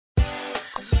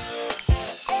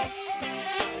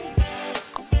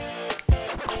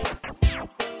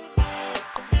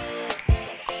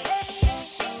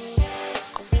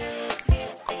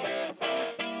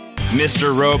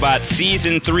Mr. Robot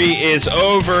Season 3 is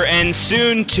over, and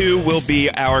soon, too, will be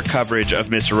our coverage of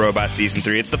Mr. Robot Season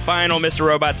 3. It's the final Mr.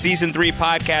 Robot Season 3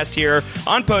 podcast here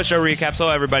on Post Show Recaps. Hello,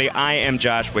 everybody. I am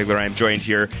Josh Wigler. I am joined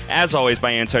here, as always,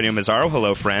 by Antonio Mazzaro.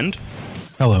 Hello, friend.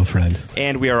 Hello, friend.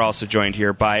 And we are also joined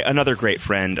here by another great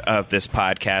friend of this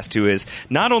podcast who is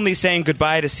not only saying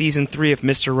goodbye to Season 3 of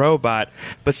Mr. Robot,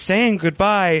 but saying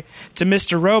goodbye to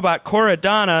Mr. Robot, Cora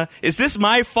Donna. Is this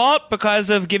my fault because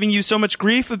of giving you so much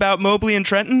grief about Mobley and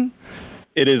Trenton?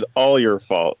 It is all your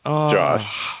fault,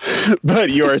 Josh. But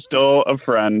you are still a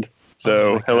friend.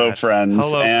 So, hello, friends.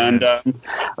 Hello, and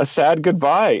a sad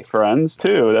goodbye, friends,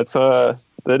 too.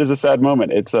 That is a sad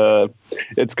moment. It's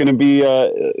going to be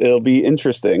it'll be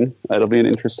interesting. It'll be an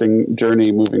interesting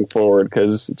journey moving forward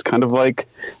because it's kind of like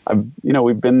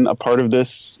we've been a part of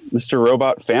this Mr.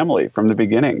 Robot family from the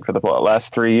beginning for the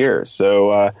last 3 years.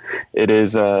 So it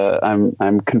is.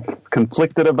 I'm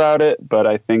conflicted about it, but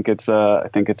I think it's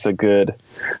a good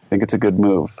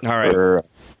move. All right. For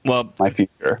well, my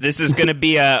future. This is going to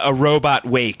be a robot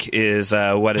wake is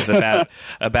what is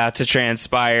about to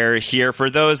transpire here.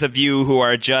 For those of you who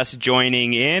are just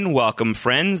joining in, welcome,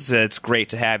 friends. It's great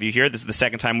to have you here. This is the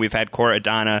second time we've had Cora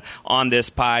Donna on this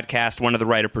podcast, one of the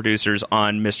writer-producers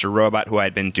on Mr. Robot, who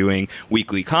I'd been doing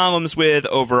weekly columns with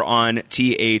over on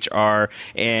THR.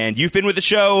 And you've been with the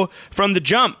show from the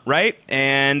jump, right?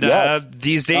 And yes.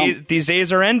 These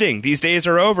days are ending. These days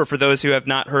are over. For those who have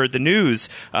not heard the news,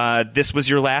 this was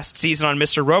your last season on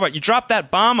Mr. Robot. You dropped that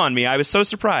bomb on me. I was so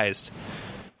surprised.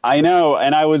 I know,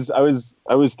 and I was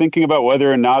thinking about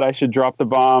whether or not I should drop the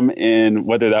bomb in,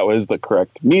 whether that was the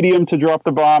correct medium to drop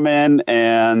the bomb in,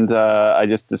 and I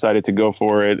just decided to go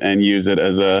for it and use it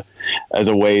as a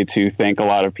way to thank a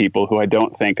lot of people who I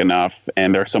don't thank enough,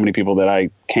 and there are so many people that I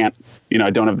can't, I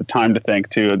don't have the time to thank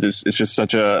too. It's just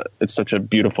such a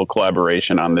beautiful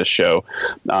collaboration on this show,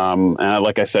 and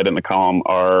like I said in the column,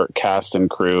 our cast and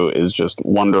crew is just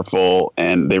wonderful,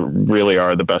 and they really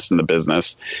are the best in the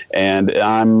business, and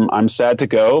I'm sad to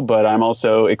go, but I'm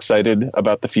also excited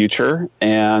about the future.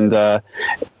 And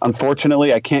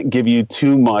unfortunately, I can't give you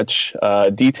too much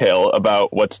detail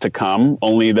about what's to come,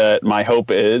 only that my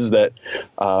hope is that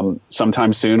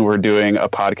sometime soon we're doing a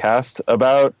podcast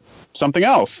about something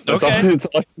else. That's all I can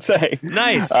say.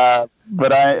 Nice.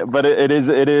 But it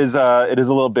is a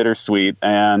little bittersweet,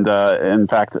 and in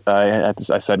fact, I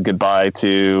said goodbye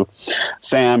to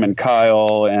Sam and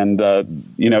Kyle, and that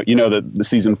the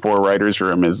season 4 writers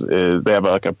room is they have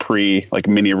a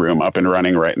mini room up and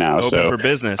running right now, open for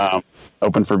business.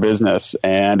 Open for business,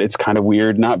 and it's kind of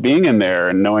weird not being in there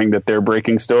and knowing that they're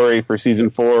breaking story for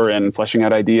season 4 and fleshing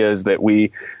out ideas that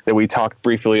we talked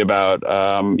briefly about,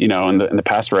 in the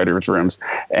past writers' rooms,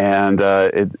 and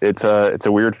it's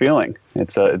a weird feeling. It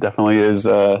definitely is.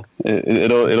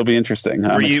 It'll be interesting.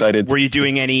 I'm excited. Were you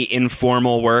doing any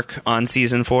informal work on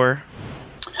season 4?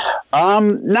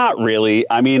 Not really.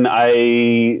 I mean,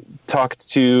 I talked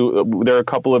to. There are a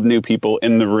couple of new people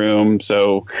in the room,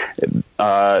 so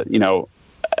I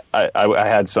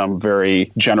had some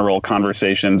very general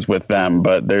conversations with them,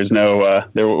 but there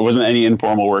wasn't any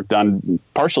informal work done,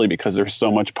 partially because there's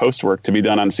so much post work to be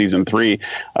done on season 3.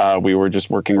 We were just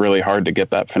working really hard to get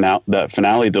that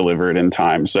finale delivered in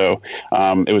time. So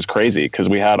it was crazy because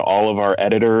we had all of our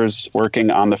editors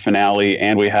working on the finale,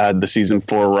 and we had the season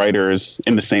 4 writers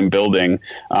in the same building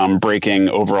breaking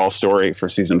overall story for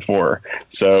season 4.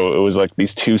 So it was like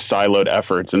these two siloed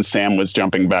efforts, and Sam was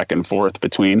jumping back and forth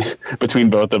between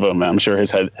both of them. I'm sure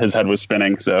his head was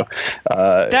spinning. So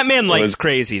that man likes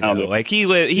crazy though. Like he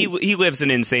lives an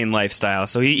insane lifestyle,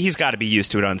 so he's got to be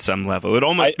used to it on some level. It'd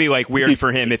almost be like weird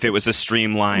for him if it was a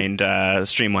streamlined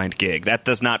gig. That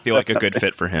does not feel like a good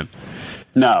fit for him.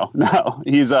 No,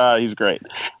 he's great,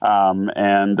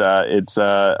 and it's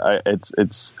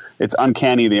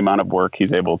uncanny the amount of work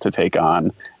he's able to take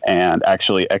on and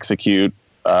actually execute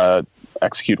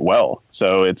well.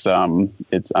 So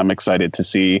I'm excited to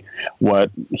see what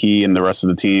he and the rest of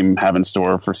the team have in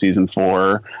store for season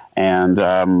 4, and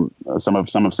some of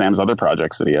Sam's other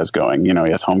projects that he has going. He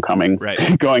has Homecoming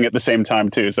going at the same time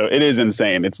too. So it is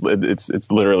insane.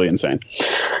 It's literally insane.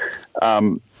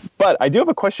 But I do have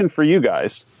a question for you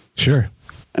guys. Sure.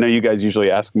 I know you guys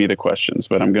usually ask me the questions,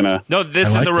 but I'm gonna. No,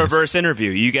 this is a reverse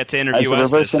interview. You get to interview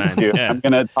us this time. Yeah. I'm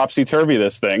gonna topsy-turvy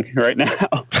this thing right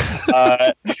now.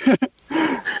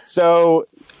 So,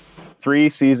 3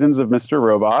 seasons of Mr.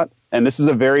 Robot, and this is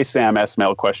a very Sam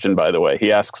Esmail question, by the way.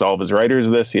 He asks all of his writers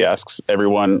this. He asks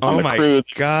everyone on the crew. Oh my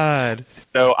God!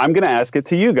 So I'm going to ask it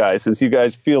to you guys, since you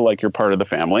guys feel like you're part of the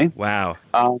family. Wow.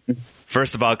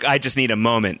 First of all, I just need a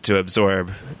moment to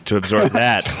absorb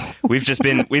that. We've just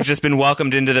been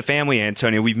welcomed into the family,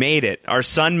 Antonio. We made it. Our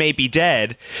son may be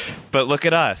dead, but look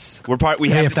at us. We're part.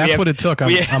 If that's what it took,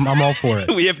 I'm all for it.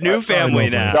 We have new family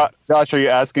now. Josh, are you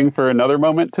asking for another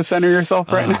moment to center yourself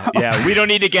right now? Yeah, we don't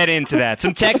need to get into that.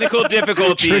 Some technical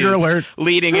difficulties Trigger alert.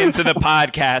 leading into the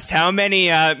podcast. How many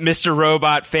Mr.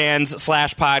 Robot fans /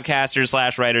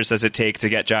 podcasters / writers does it take to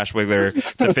get Josh Wigler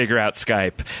to figure out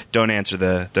Skype? Don't answer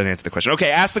the question.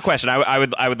 Okay, ask the question. I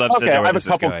would love to know where I have this a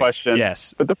couple is going. questions.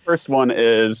 Yes. But the first one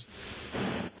is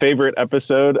favorite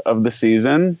episode of the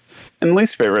season and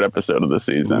least favorite episode of the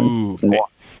season. Ooh.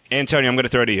 Antonio, I'm going to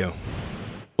throw it to you.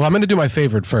 Well, I'm going to do my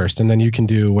favorite first, and then you can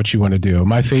do what you want to do.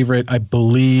 My favorite, I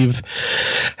believe,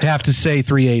 I have to say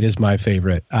 3-8 is my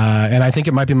favorite. And I think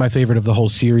it might be my favorite of the whole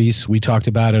series. We talked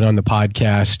about it on the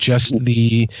podcast. Just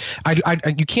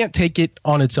you can't take it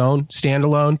on its own,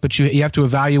 standalone, but you have to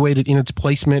evaluate it in its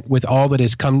placement with all that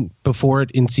has come before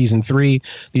it in season 3,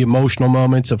 the emotional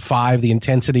moments of 5, the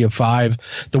intensity of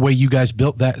 5, the way you guys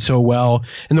built that so well,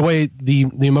 and the way the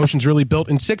emotions really built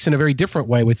in 6 in a very different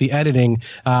way with the editing,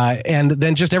 and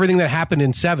then just everything that happened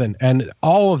in 7 and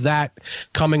all of that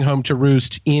coming home to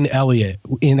roost in Elliot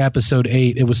in episode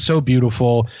 8. It was so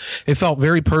beautiful. It felt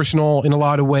very personal in a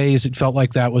lot of ways. It felt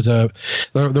like there was a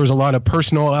lot of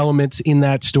personal elements in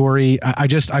that story. I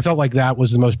felt like that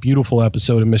was the most beautiful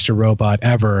episode of Mr. Robot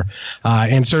ever,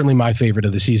 and certainly my favorite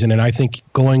of the season. And I think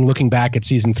looking back at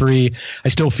season 3, I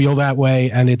still feel that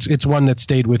way, and it's one that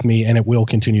stayed with me, and it will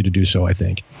continue to do so, I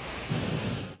think.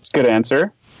 It's a good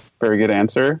answer. Very good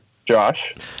answer.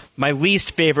 Josh? My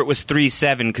least favorite was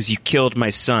 3-7 because you killed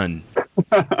my son.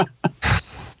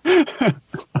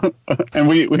 And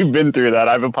we've been through that.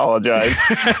 I've apologized.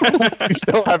 You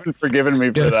still haven't forgiven me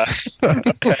for that.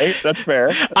 Okay, that's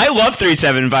fair. I love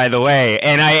 3-7, by the way,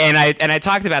 and I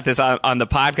talked about this on the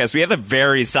podcast. We had a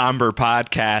very somber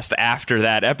podcast after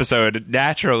that episode,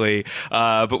 naturally,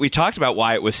 but we talked about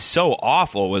why it was so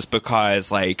awful was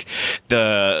because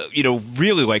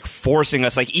really forcing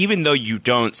us, even though you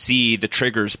don't see the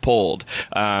triggers pulled,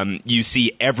 you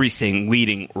see everything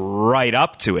leading right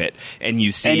up to it, and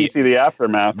you see the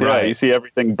aftermath. Right. Yeah, you see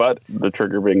everything but the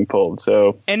trigger being pulled.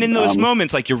 So, and in those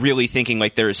moments, you're really thinking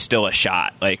there is still a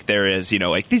shot. There is,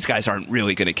 these guys aren't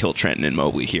really going to kill Trenton and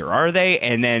Mobley here, are they?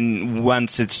 And then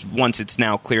once it's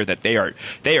now clear that they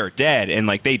are dead and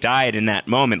they died in that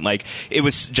moment, it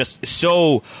was just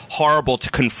so horrible to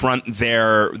confront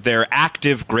their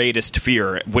active greatest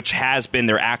fear, which has been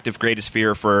their active greatest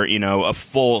fear for a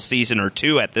full season or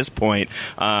 2 at this point.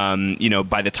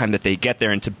 By the time that they get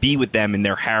there, and to be with them in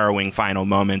their harrowing final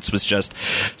moments was just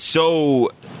so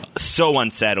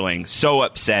unsettling, so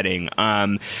upsetting.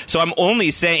 So I'm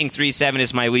only saying 3-7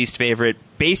 is my least favorite,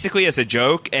 basically as a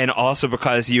joke, and also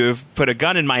because you've put a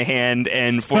gun in my hand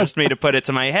and forced me to put it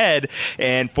to my head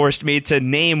and forced me to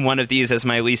name one of these as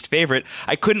my least favorite.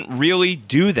 I couldn't really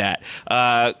do that.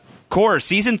 Core,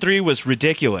 season 3 was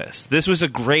ridiculous. This was a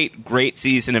great, great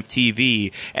season of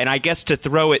TV, and I guess to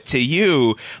throw it to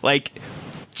you,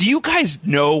 do you guys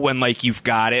know when you've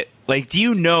got it? Do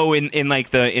you know in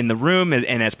the room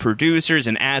and as producers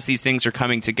and as these things are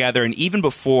coming together, and even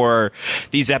before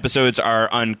these episodes are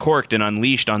uncorked and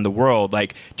unleashed on the world,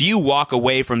 do you walk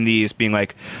away from these being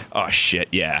oh shit,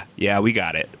 yeah, we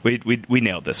got it, we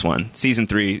nailed this one, season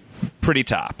 3, pretty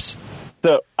tops?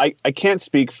 So I can't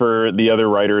speak for the other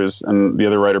writers and the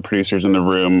other writer producers in the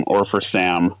room or for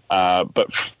Sam,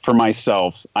 but for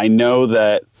myself, I know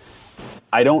that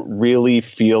I don't really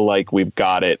feel like we've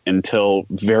got it until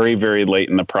very, very late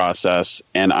in the process,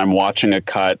 and I'm watching a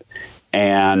cut,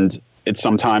 and it's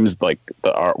sometimes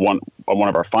one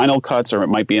of our final cuts, or it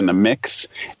might be in the mix,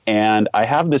 and I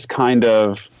have this kind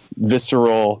of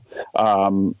visceral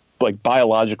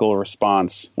biological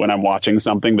response when I'm watching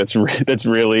something that's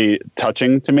really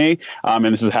touching to me. And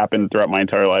this has happened throughout my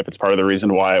entire life. It's part of the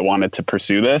reason why I wanted to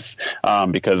pursue this,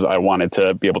 because I wanted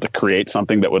to be able to create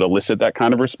something that would elicit that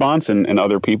kind of response in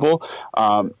other people.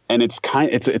 And it's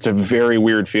a very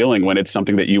weird feeling when it's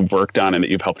something that you've worked on and that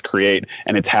you've helped create,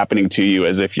 and it's happening to you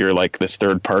as if you're this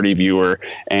third party viewer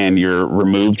and you're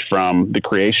removed from the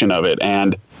creation of it.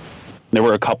 And there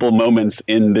were a couple moments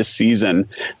in this season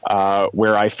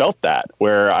where I felt that,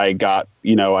 where I got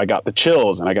I got the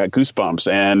chills and I got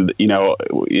goosebumps, and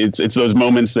it's those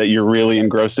moments that you're really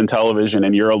engrossed in television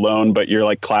and you're alone, but you're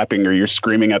like clapping or you're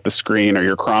screaming at the screen or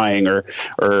you're crying or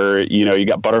you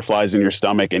got butterflies in your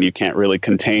stomach and you can't really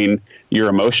contain your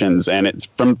emotions. And it's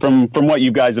from what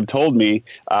you guys have told me,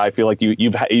 I feel like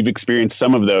you've experienced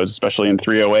some of those, especially in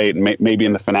 308 and maybe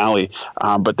in the finale.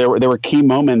 But there were key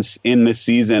moments in this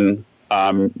season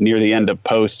near the end of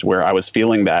Post where I was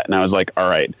feeling that, and I was like, all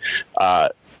right,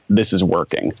 this is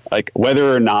working. Like,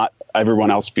 whether or not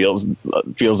everyone else feels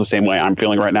the same way I'm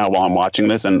feeling right now while I'm watching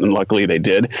this, and luckily they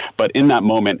did. But in that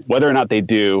moment, whether or not they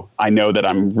do, I know that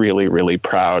I'm really, really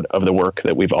proud of the work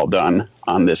that we've all done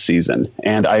on this season.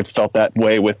 And I've felt that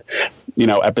way with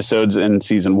episodes in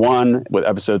season 1, with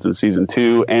episodes in season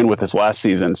 2, and with this last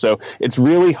season. So it's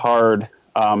really hard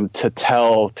to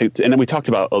tell, and we talked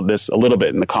about this a little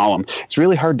bit in the column. It's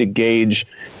really hard to gauge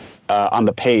on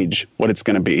the page what it's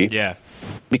going to be. Yeah.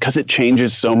 Because it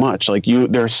changes so much. Like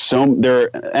there's an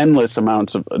endless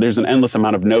amount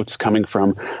of notes coming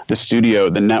from the studio,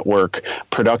 the network,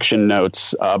 production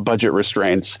notes, budget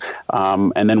restraints,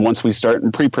 and then once we start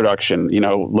in pre-production,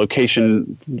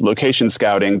 location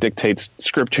scouting dictates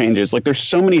script changes. Like, there's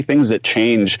so many things that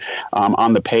change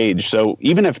on the page. So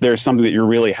even if there's something that you're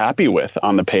really happy with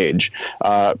on the page,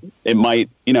 it might,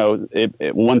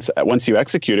 once you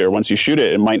execute it or once you shoot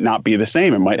it, it might not be the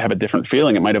same. It might have a different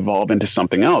feeling. It might evolve into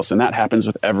something else. And that happens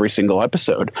with every single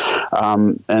episode.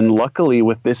 And luckily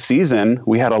with this season,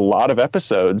 we had a lot of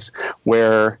episodes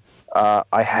where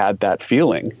I had that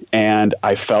feeling, and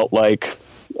I felt like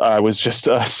I was just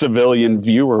a civilian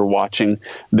viewer watching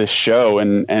this show,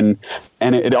 and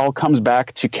it all comes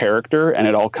back to character, and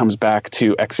it all comes back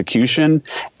to execution,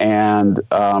 and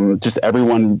just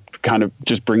everyone kind of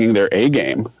just bringing their A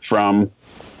game, from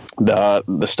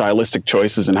the stylistic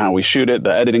choices and how we shoot it,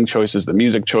 the editing choices, the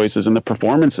music choices, and the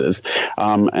performances.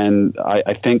 And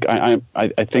I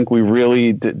think we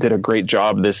really did a great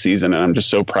job this season, and I'm just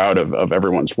so proud of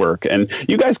everyone's work. And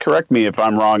you guys correct me if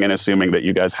I'm wrong in assuming that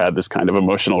you guys had this kind of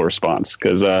emotional response,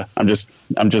 because I'm just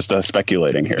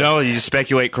speculating here. No, you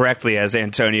speculate correctly, as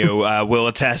Antonio will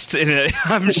attest.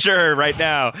 I'm sure right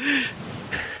now.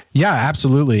 Yeah,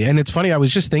 absolutely. And it's funny, I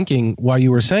was just thinking while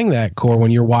you were saying that, Core,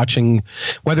 when you're watching,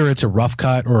 whether it's a rough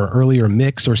cut or an earlier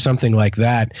mix or something like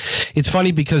that, it's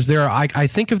funny because I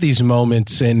think of these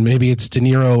moments, and maybe it's De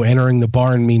Niro entering the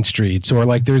bar in Mean Streets, or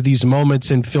like there's these moments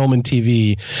in film and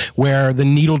TV where the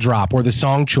needle drop or the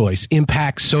song choice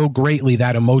impacts so greatly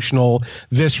that emotional,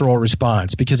 visceral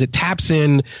response, because it taps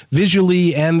in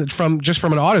visually and from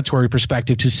an auditory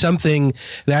perspective to something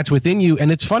that's within you.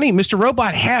 And it's funny, Mr.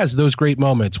 Robot has those great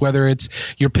moments, whether it's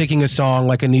you're picking a song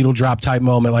like a needle drop type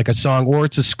moment, like a song, or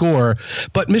it's a score.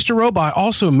 But Mr. Robot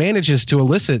also manages to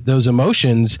elicit those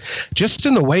emotions just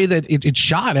in the way that it's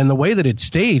shot and the way that it's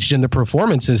staged and the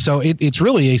performances. So it's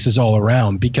really aces all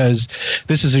around, because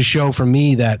this is a show for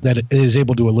me that is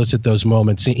able to elicit those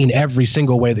moments in every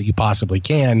single way that you possibly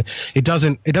can. It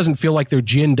doesn't feel like they're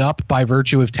ginned up by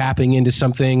virtue of tapping into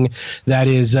something that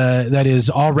is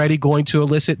already going to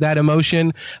elicit that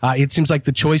emotion. It seems like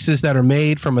the choices that are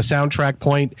made from a soundtrack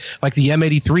point, like the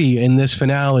M83 in this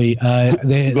finale,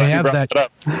 they have that.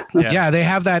 They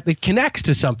have that. It connects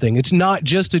to something. It's not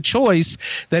just a choice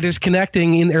that is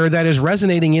connecting in, or that is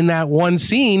resonating in that one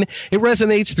scene. It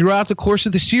resonates throughout the course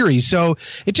of the series. So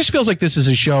it just feels like this is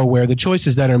a show where the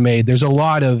choices that are made, there's a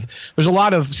lot of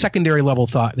secondary level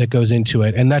thought that goes into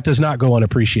it, and that does not go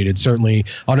unappreciated, certainly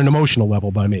on an emotional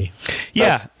level by me.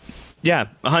 Yeah. Yeah,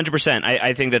 100%.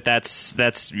 I think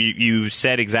that's you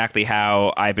said exactly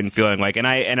how I've been feeling like, and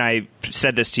I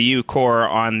said this to you, Core,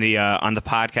 on the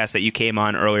podcast that you came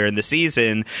on earlier in the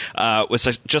season,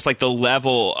 was just like the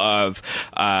level of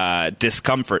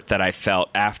discomfort that I felt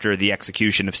after the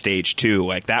execution of Stage 2.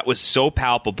 Like, that was so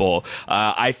palpable.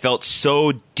 I felt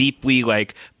so deeply,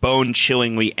 like,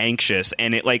 bone-chillingly anxious,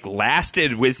 and it like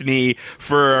lasted with me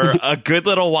for a good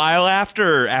little while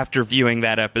after viewing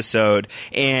that episode.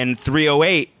 And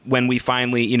 308, when we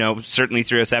finally, certainly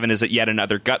 307 is yet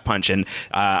another gut punch, and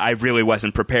I really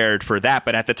wasn't prepared for that.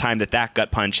 But at the time that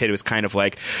gut punch hit, it was kind of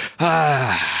like,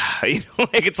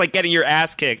 like it's like getting your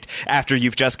ass kicked after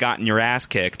you've just gotten your ass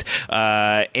kicked.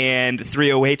 And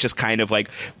 308 just kind of like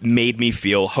made me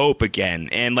feel hope again,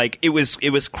 and like it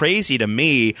was crazy to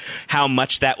me how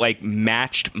much that like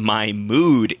matched my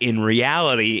mood in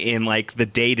reality in like the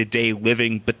day-to-day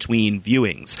living between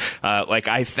viewings. Like,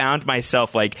 I found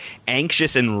myself like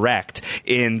anxious and wrecked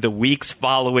in the weeks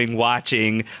following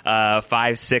watching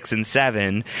 5, 6, and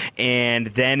 7, and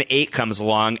then 8 comes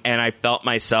along, and I felt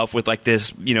myself with like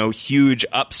this huge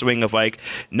upswing of like,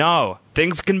 no,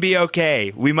 things can be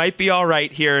okay. We might be all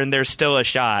right here, and there's still a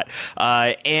shot.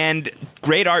 And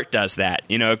great art does that.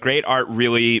 Great art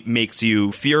really makes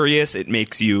you furious. It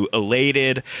makes you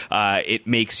elated. It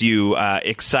makes you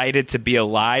excited to be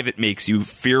alive. It makes you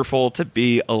fearful to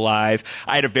be alive.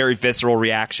 I had a very visceral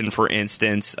reaction, for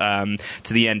instance, to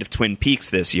the end of Twin Peaks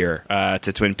this year,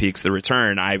 to Twin Peaks: The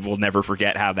Return. I will never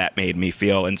forget how that made me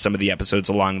feel in some of the episodes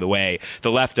along the way.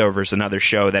 The Leftovers, another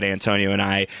show that Antonio and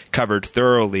I covered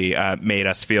thoroughly, made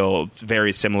us feel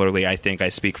very similarly. I think I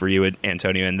speak for you,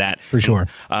 Antonio, in that. For sure.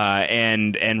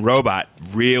 And Robot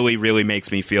really, really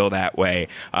makes me feel that way.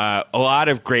 A lot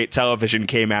of great television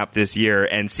came out this year,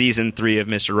 and season 3 of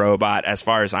Mr. Robot, as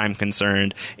far as I'm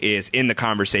concerned, is in the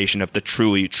conversation of the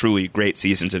truly, truly great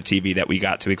seasons of TV that we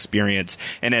got to experience.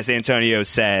 And as Antonio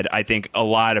said, I think a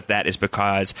lot of that is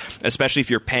because, especially if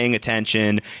you're paying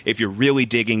attention, if you're really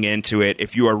digging into it,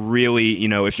 if you are really,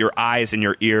 if your eyes and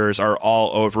your ears are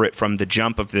all over it from the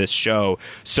jump of this show,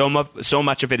 so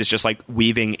much of it is just like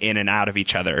weaving in and out of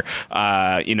each other.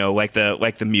 Like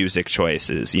the music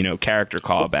choices, character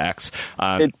callbacks.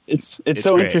 It's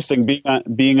so great. Interesting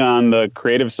being on the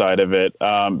creative side of it,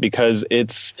 because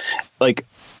it's like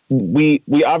we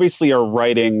obviously are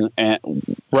writing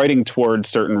towards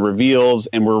certain reveals,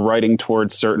 and we're writing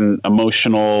towards certain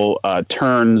emotional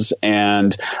turns,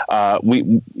 and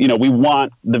we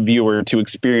want the viewer to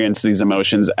experience these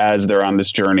emotions as they're on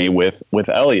this journey with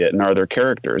Elliot and our other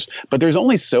characters. But there's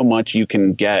only so much you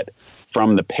can get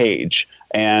from the page,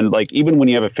 and like even when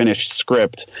you have a finished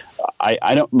script,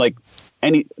 I don't like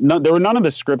there were none of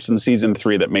the scripts in season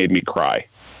 3 that made me cry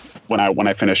when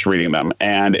I finished reading them.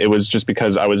 And it was just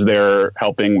because I was there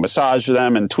helping massage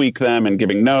them and tweak them and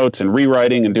giving notes and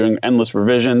rewriting and doing endless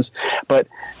revisions. But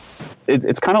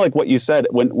it's kind of like what you said,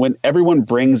 when everyone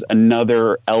brings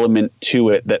another element to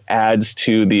it that adds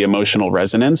to the emotional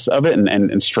resonance of it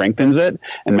and strengthens it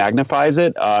and magnifies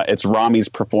it. It's Rami's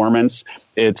performance.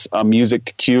 It's a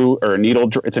music cue or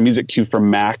it's a music cue from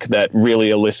Mac that really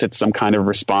elicits some kind of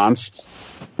response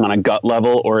on a gut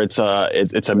level, or it's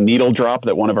a needle drop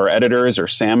that one of our editors or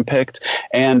Sam picked.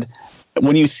 And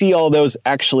when you see all those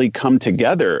actually come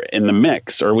together in the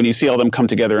mix, or when you see all them come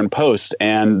together in post,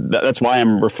 and that's why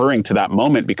I'm referring to that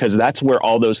moment, because that's where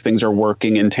all those things are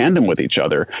working in tandem with each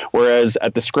other. Whereas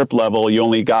at the script level, you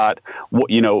only got,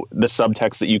 the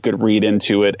subtext that you could read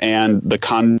into it and the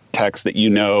context that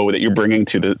that you're bringing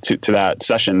to that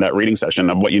session, that reading session,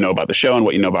 of what you know about the show and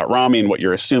what you know about Rami and what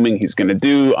you're assuming he's going to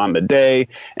do on the day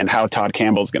and how Todd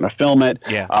Campbell's going to film it.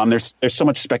 Yeah. There's so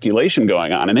much speculation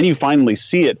going on, and then you finally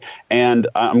see it. And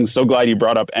I'm so glad you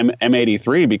brought up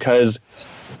M83, because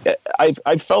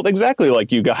I felt exactly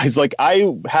like you guys. Like,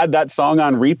 I had that song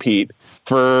on repeat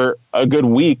for a good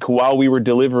week while we were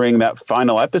delivering that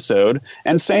final episode.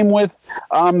 And same with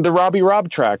the Robbie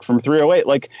Rob track from 308.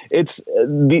 Like, it's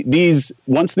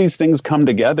once these things come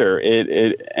together,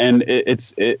 it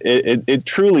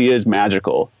truly is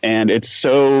magical, and it's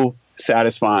so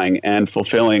satisfying and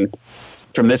fulfilling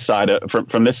from this side of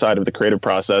the creative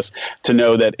process, to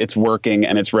know that it's working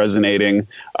and it's resonating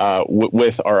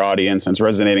with our audience, and it's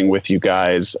resonating with you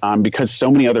guys, because so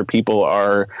many other people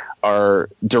are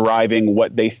deriving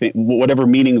what they think, whatever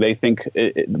meaning they think,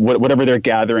 whatever they're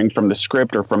gathering from the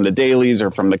script or from the dailies or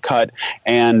from the cut,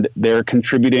 and they're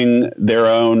contributing their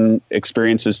own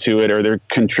experiences to it, or they're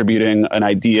contributing an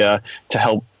idea to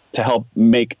help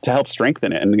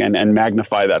strengthen it and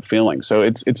magnify that feeling. So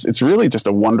it's really just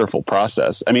a wonderful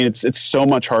process. I mean, it's so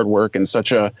much hard work and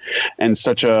such a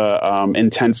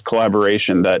intense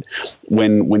collaboration that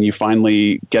when you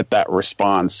finally get that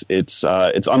response, it's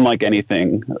unlike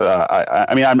anything.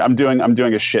 I'm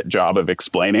doing a shit job of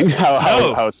explaining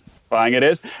how satisfying it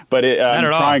is, but I'm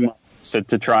trying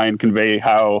to try and convey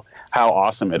how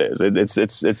awesome it is.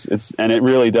 It's and it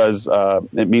really does.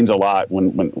 It means a lot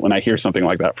when I hear something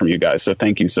like that from you guys. So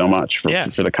thank you so much for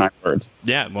the kind words.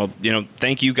 Yeah. Well,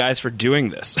 thank you guys for doing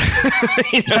this.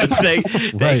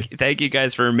 Thank you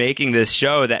guys for making this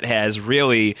show that has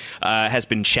really has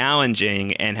been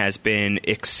challenging and has been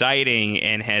exciting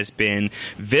and has been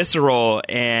visceral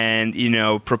and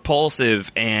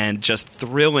propulsive and just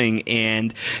thrilling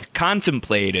and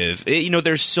contemplative.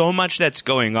 There's so much that's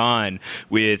going on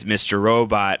with Mr.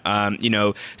 Robot.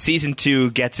 Season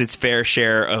 2 gets its fair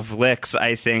share of licks,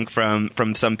 I think,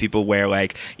 from some people, where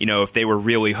if they were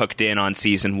really hooked in on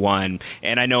season 1,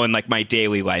 and I know in my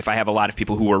daily life, I have a lot of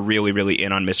people who were really, really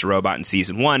in on Mr. Robot in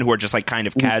season 1, who are just kind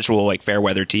of casual, fair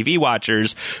weather TV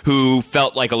watchers who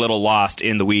felt a little lost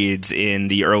in the weeds in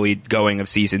the early going of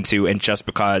season 2, and just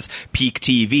because peak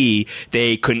TV,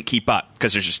 they couldn't keep up.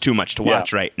 because there's just too much to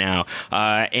watch right now.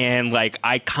 And like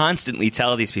I constantly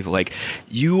tell these people, like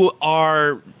you've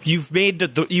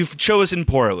chosen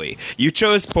poorly. You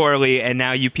chose poorly, and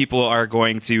now you people are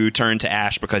going to turn to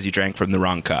ash because you drank from the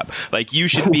wrong cup. Like you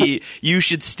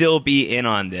should still be in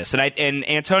on this. And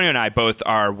Antonio and I both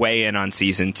are way in on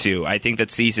season 2. I think that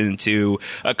season 2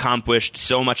 accomplished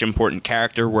so much important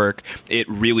character work. It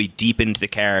really deepened the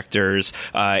characters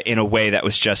in a way that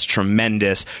was just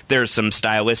tremendous. There's some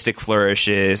stylistic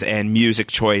flourishes and music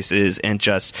choices and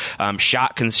just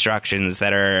shot constructions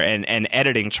that are and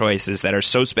editing choices that are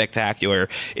so spectacular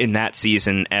in that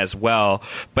season as well.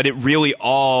 But it really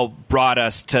all brought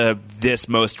us to this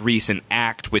most recent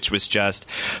act, which was just,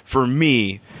 for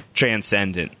me,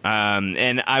 transcendent.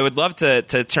 And I would love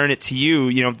to turn it to you.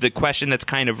 You know, the question that's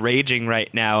kind of raging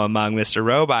right now among Mr.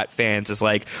 Robot fans is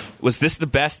like, was this the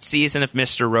best season of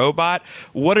Mr. Robot?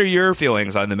 What are your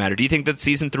feelings on the matter? Do you think that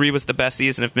season 3 was the best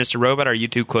season of Mr. Robot? Or are you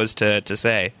too close to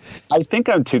say? I think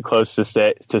I'm too close to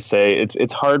say.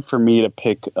 It's hard for me to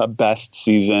pick a best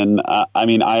season. I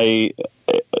mean,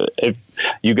 if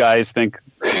you guys think,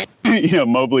 you know,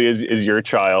 Mobley is your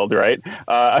child, right?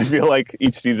 I feel like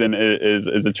each season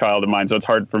is a child of mine, so it's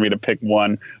hard for me to pick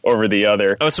one over the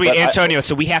other. Oh, sweet, Antonio.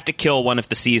 So we have to kill one of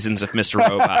the seasons of Mr.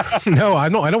 Robot. No, I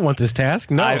don't want this task.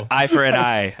 No, eye for an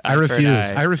eye. I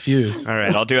refuse. All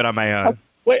right, I'll do it on my own.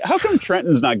 Wait, how come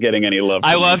Trenton's not getting any love?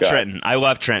 I love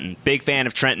Trenton. Big fan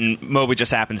of Trenton. Mobley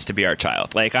just happens to be our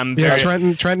child. Like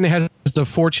Trenton has the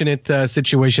fortunate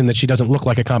situation that she doesn't look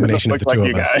like a combination of the two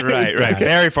of us. Right. Yeah.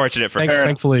 Very fortunate for her.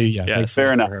 Thankfully, yes.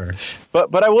 Fair enough.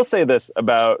 But I will say this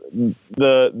about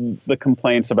the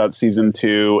complaints about season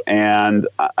 2, and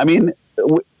I mean,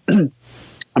 I'm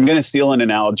going to steal an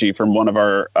analogy from one of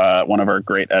our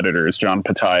great editors, John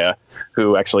Pataya,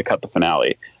 who actually cut the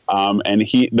finale. And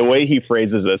the way he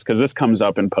phrases this, because this comes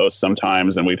up in posts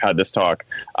sometimes, and we've had this talk,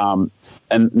 and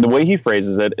the way he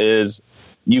phrases it is,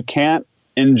 you can't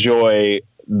enjoy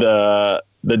the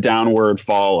downward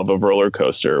fall of a roller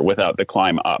coaster without the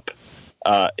climb up.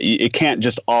 It can't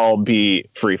just all be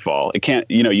free fall. It can't,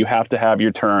 you have to have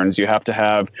your turns. You have to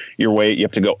have your weight. You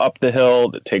have to go up the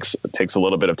hill. It takes a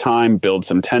little bit of time, build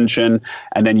some tension.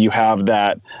 And then you have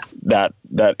that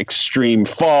extreme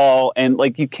fall. And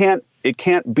like, it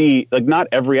can't be like, not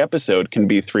every episode can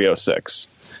be 306.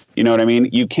 You know what I mean?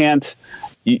 You can't,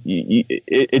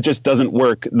 it just doesn't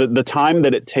work. The time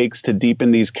that it takes to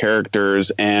deepen these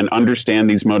characters and understand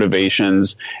these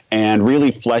motivations and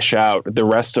really flesh out the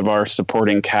rest of our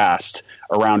supporting cast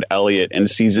around Elliot in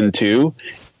season 2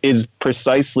 is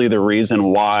precisely the reason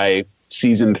why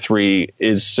season 3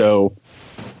 is so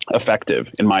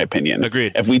effective, in my opinion.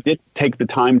 Agreed. If we did take the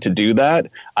time to do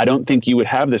that, I don't think you would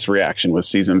have this reaction with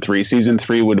season 3. Season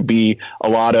 3 would be a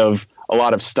lot of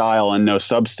style and no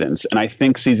substance. And I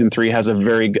think season 3 has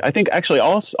I think actually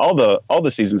all the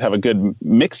seasons have a good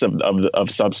mix of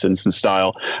substance and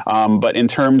style. But in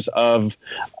terms of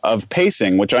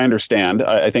pacing, which I understand,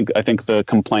 I think the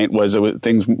complaint was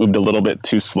things moved a little bit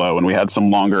too slow, and we had some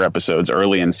longer episodes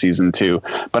early in season 2.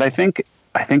 But I think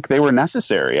they were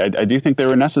necessary. I do think they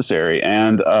were necessary.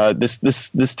 And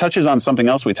this touches on something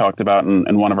else we talked about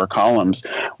in one of our columns,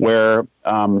 where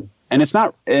and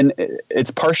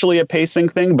it's partially a pacing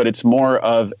thing, but it's more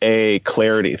of a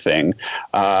clarity thing.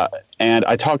 And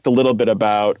I talked a little bit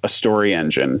about a story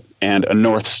engine and a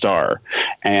North Star.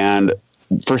 And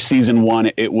for season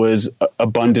 1, it was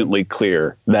abundantly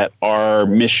clear that our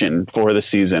mission for the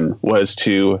season was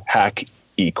to hack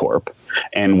E-Corp.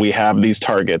 And we have these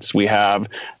targets. We have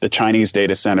the Chinese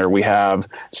data center. We have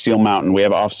Steel Mountain. We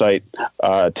have offsite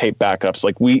tape backups.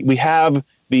 Like we have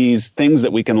these things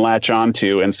that we can latch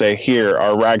onto and say, here,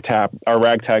 our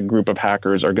ragtag group of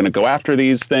hackers are going to go after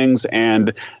these things,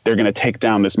 and they're going to take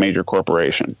down this major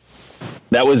corporation.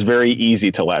 That was very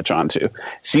easy to latch onto.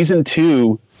 Season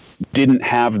 2 didn't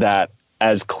have that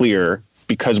as clear,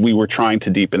 because we were trying to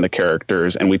deepen the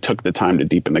characters, and we took the time to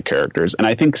deepen the characters. And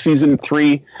I think season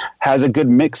 3 has a good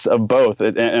mix of both,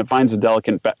 and it finds a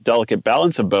delicate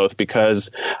balance of both,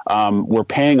 because we're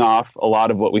paying off a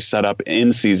lot of what we set up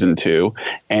in season 2,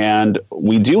 and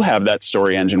we do have that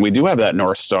story engine. We do have that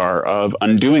North Star of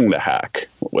undoing the hack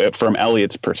from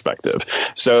Elliot's perspective.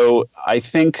 So I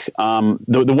think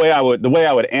the way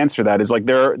I would answer that is, like,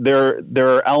 there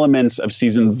are elements of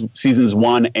seasons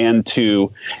 1 and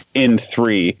 2 in 3.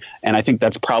 And I think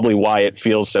that's probably why it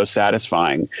feels so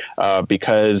satisfying,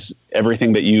 because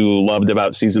everything that you loved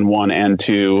about season 1 and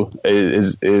 2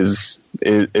 is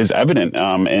evident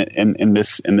in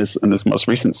this most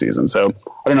recent season. So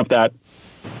I don't know if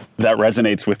that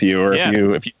resonates with you, or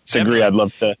if you disagree, I'd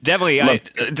love to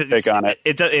take on it.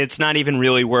 It's not even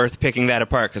really worth picking that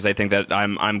apart, because I think that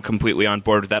I'm completely on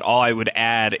board with that. All I would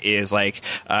add is like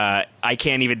I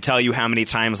can't even tell you how many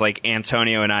times like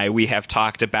Antonio and we have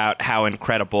talked about how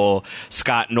incredible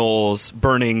Scott Knowles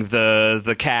burning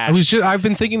the cash. I've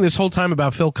been thinking this whole time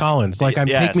about Phil Collins. Like,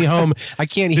 Take Me Home. I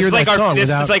can't hear that song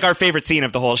without. It's like our favorite scene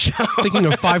of the whole show. Thinking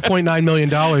of $5.9 million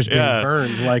being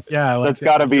burned. Like, that's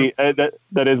got to be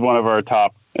that is one of our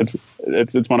top. It's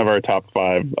one of our top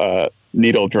 5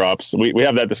 needle drops. We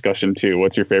have that discussion too.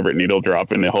 What's your favorite needle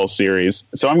drop in the whole series?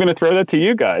 So I'm going to throw that to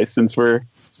you guys since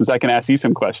I can ask you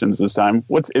some questions this time.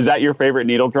 Is that your favorite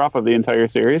needle drop of the entire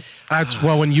series?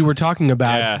 When you were talking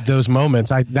about those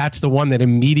moments, that's the one that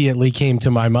immediately came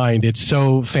to my mind. It's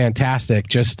so fantastic.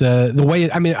 Just the way,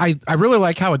 I really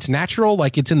like how it's natural.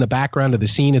 Like, it's in the background of the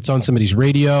scene. It's on somebody's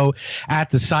radio at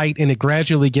the site, and it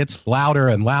gradually gets louder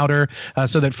and louder,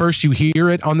 so that first you hear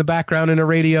it on the background in a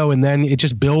radio, and then it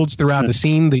just builds throughout the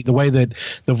scene, the way that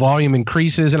the volume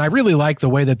increases. And I really like the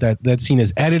way that scene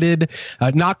is edited.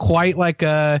 Not quite like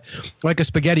a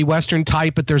spaghetti western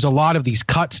type, but there's a lot of these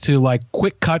cuts to like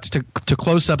quick cuts to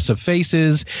close-ups of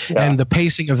faces, and the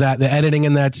pacing of that, the editing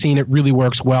in that scene, it really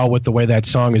works well with the way that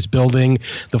song is building.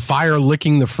 The fire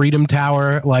licking the Freedom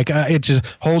Tower, like it just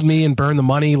hold me and burn the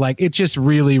money. Like, it just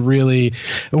really, really.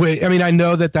 I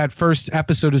know that first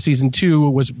episode of season 2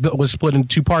 was split into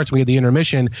 2 parts. We had the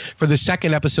intermission for the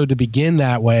second episode to begin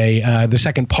that way. The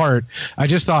second part, I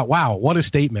just thought, wow, what a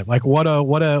statement! Like, what a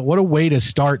way to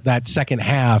start that second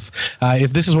half.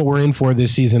 If this is what we're in for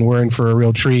this season, we're in for a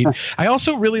real treat. I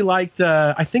also really liked,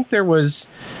 I think there was,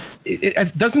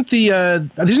 isn't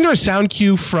there a sound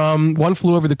cue from One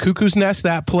Flew Over the Cuckoo's Nest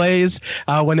that plays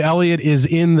when Elliot is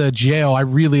in the jail? I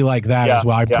really like that as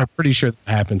well. I'm pretty sure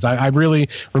that happens. I really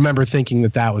remember thinking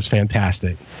that was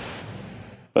fantastic.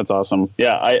 That's awesome.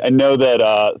 Yeah, I know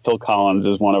that Phil Collins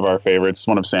is one of our favorites,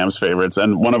 one of Sam's favorites,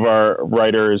 and one of our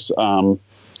writers,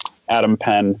 Adam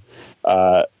Penn.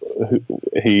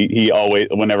 He always,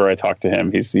 whenever I talk to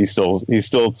him, he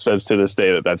still says to this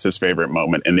day that that's his favorite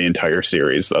moment in the entire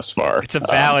series thus far. It's a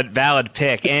valid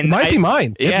pick, and it might be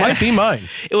mine. It might be mine.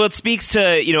 Well, it speaks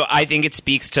to, I think it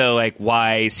speaks to like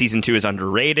why season 2 is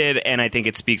underrated, and I think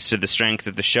it speaks to the strength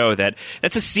of the show.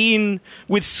 That's a scene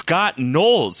with Scott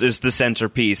Knowles is the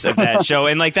centerpiece of that show,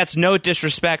 and like that's no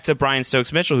disrespect to Brian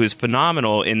Stokes Mitchell, who's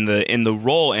phenomenal in the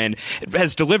role and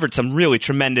has delivered some really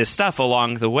tremendous stuff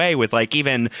along the way with like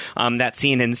even that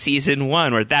scene in season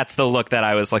 1 where that's the look that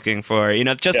I was looking for.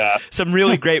 Some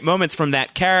really great moments from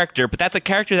that character, but that's a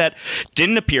character that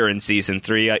didn't appear in season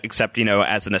 3 except,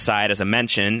 as an aside, as a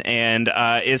mention, and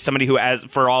is somebody who, as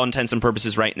for all intents and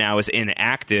purposes right now, is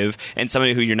inactive and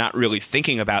somebody who you're not really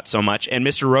thinking about so much. And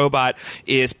Mr. Robot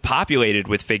is populated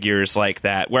with figures like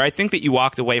that, where I think that you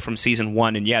walked away from season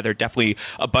 1 and there are definitely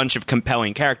a bunch of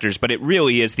compelling characters, but it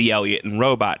really is the Elliot and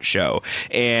Robot show.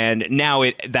 And now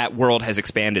that world has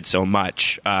expanded so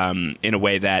much in a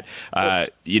way that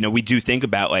we do think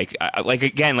about like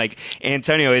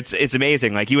Antonio. It's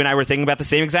amazing. Like, you and I were thinking about the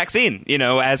same exact scene.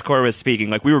 As Cora was speaking,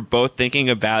 like we were both thinking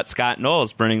about Scott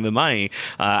Knowles burning the money.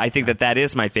 I think that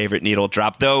is my favorite needle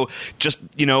drop. Though, just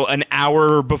an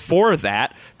hour before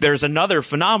that, there's another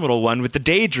phenomenal one with the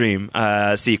Daydream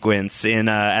sequence in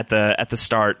at the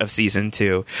start of season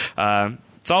 2.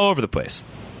 It's all over the place.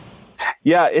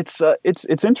 Yeah,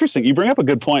 it's interesting. You bring up a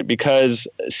good point, because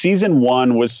season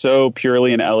 1 was so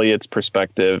purely in Elliot's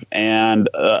perspective, and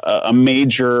a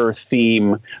major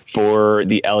theme for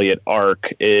the Elliot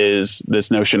arc is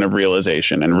this notion of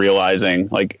realization and realizing,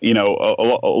 like, a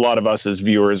lot of us as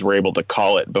viewers were able to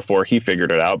call it before he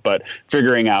figured it out, but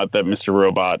figuring out that Mr.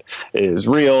 Robot is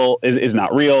real, is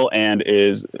not real, and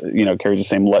is, carries the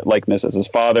same likeness as his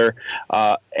father.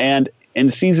 And in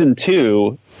season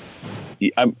 2,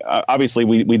 obviously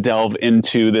we delve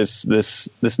into this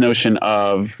notion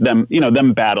of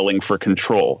them battling for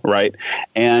control, right?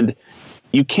 And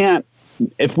you can't,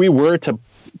 if we were to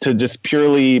just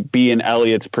purely be in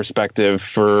Elliot's perspective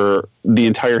for the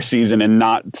entire season and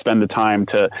not spend the time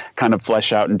to kind of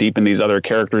flesh out and deepen these other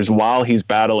characters while he's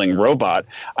battling Robot,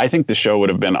 I think the show would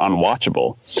have been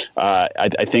unwatchable.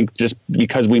 I think just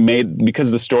because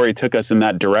the story took us in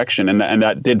that direction, and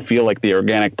that did feel like the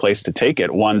organic place to take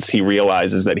it once he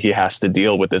realizes that he has to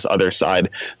deal with this other side,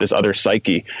 this other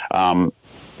psyche.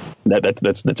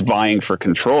 that's vying for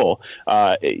control,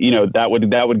 that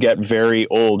would get very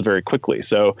old very quickly.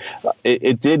 So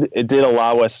it did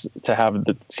allow us to have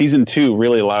season 2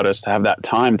 really allowed us to have that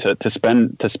time to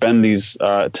spend these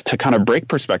to kind of break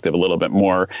perspective a little bit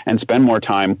more and spend more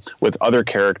time with other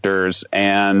characters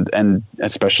and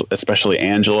especially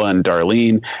Angela and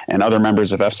Darlene and other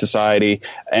members of F Society.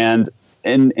 And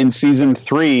in season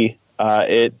 3,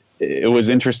 it was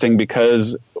interesting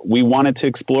because we wanted to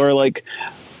explore, like,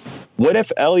 what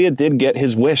if Elliot did get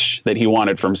his wish that he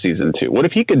wanted from season 2? What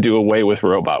if he could do away with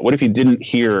Robot? What if he didn't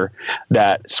hear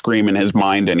that scream in his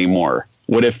mind anymore?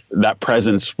 What if that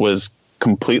presence was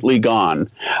completely gone,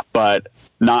 but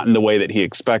not in the way that he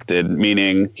expected,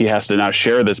 meaning he has to now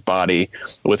share this body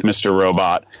with Mr.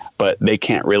 Robot, but they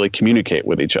can't really communicate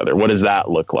with each other? What does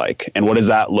that look like? And what does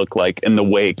that look like in the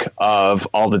wake of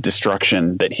all the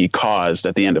destruction that he caused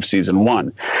at the end of season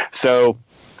 1? So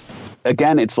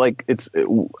again,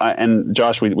 and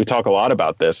Josh, we talk a lot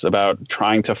about this, about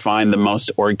trying to find the most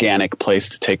organic place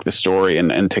to take the story and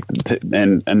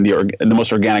the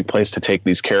most organic place to take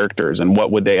these characters, and what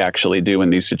would they actually do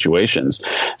in these situations.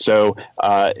 So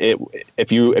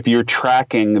if you're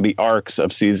tracking the arcs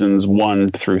of seasons 1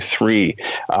 through 3,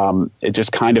 it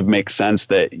just kind of makes sense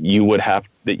that you would have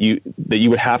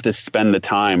to spend the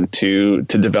time to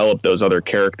develop those other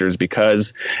characters,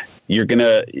 because you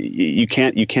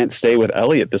can't stay with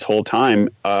Elliot this whole time.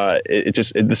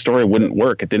 The story wouldn't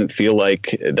work. It didn't feel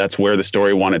like that's where the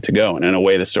story wanted to go. And in a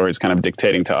way, the story is kind of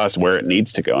dictating to us where it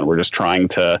needs to go. And we're just trying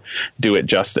to do it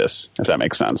justice, if that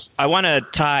makes sense. I want to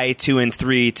tie 2 and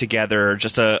 3 together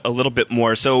just a little bit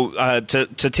more. So to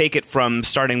take it from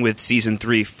starting with season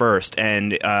 3 first,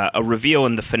 and a reveal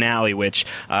in the finale, which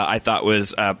I thought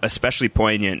was especially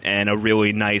poignant and a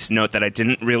really nice note that I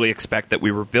didn't really expect that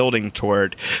we were building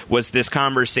toward, was this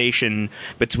conversation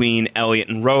between Elliot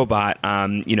and Robot,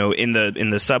 in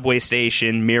the subway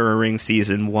station, mirroring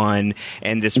season 1,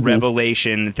 and this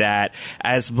revelation that,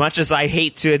 as much as I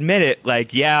hate to admit it,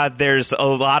 like, yeah, there's a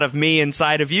lot of me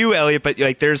inside of you, Elliot, but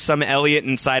like there's some Elliot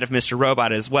inside of Mr.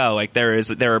 Robot as well. Like there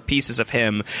are pieces of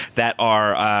him that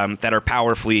are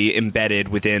powerfully embedded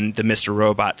within the Mr.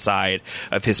 Robot side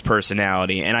of his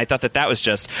personality. And I thought that was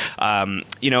just,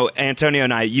 Antonio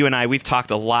and I, we've talked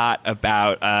a lot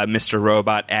about Mr.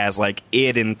 Robot as like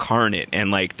id incarnate, and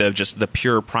like the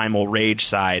pure primal rage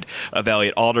side of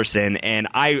Elliot Alderson. And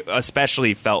I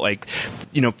especially felt like,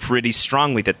 pretty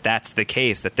strongly that that's the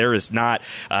case, that there is not,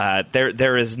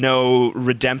 there is no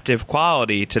redemptive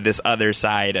quality to this other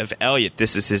side of Elliot.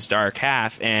 This is his dark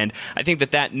half. And I think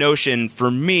that notion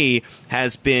for me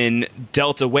has been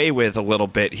dealt away with a little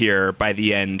bit here by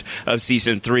the end of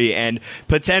season 3. And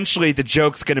potentially the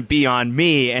joke's going to be on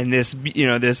me, and this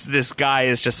guy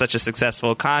is just such a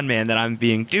successful con man that I'm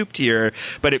being duped here.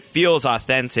 But it feels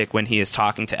authentic when he is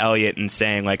talking to Elliot and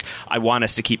saying, like, I want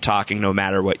us to keep talking no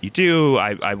matter what you do.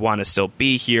 I want to still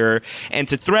be here. And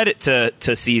to thread it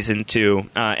to season 2,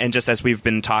 and just as we've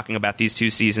been talking about these 2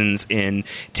 seasons in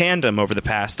tandem over the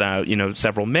past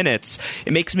several minutes,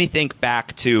 it makes me think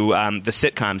back to the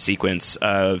sitcom sequence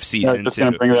of season 2.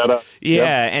 Gonna bring that up.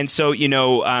 Yeah, yep. And so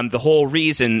the whole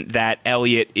reason that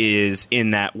Elliot is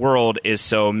in that world is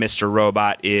so Mr.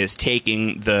 Robot is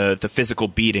taking the physical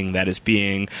beating that is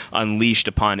being unleashed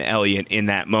upon Elliot in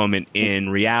that moment in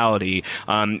reality.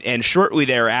 And shortly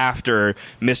thereafter,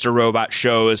 Mr. Robot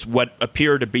shows what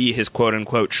appear to be his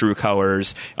quote-unquote true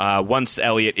colors once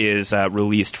Elliot is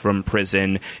released from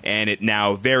prison, and it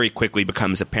now very quickly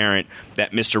becomes apparent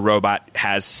that Mr. Robot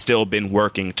has still been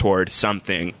working toward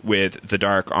something with the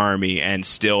Dark Army and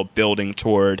still building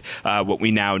toward what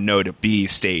we now know to be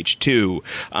Stage 2.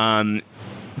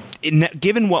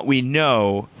 Given what we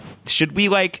know, should we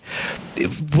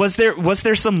was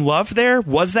there some love there?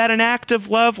 Was that an act of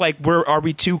love? Like, are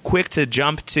we too quick to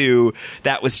jump to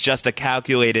that was just a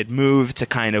calculated move to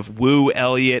kind of woo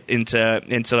Elliot into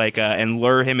and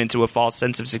lure him into a false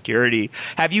sense of security?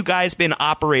 Have you guys been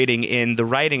operating in the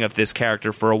writing of this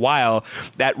character for a while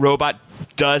that Robot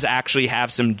does actually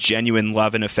have some genuine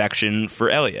love and affection for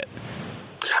Elliot?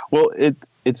 Well,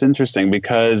 it's interesting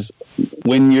because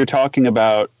when you're talking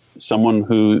about someone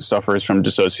who suffers from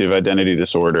dissociative identity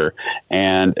disorder,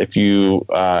 and if you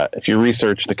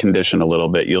research the condition a little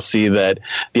bit, you'll see that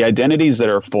the identities that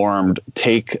are formed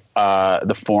take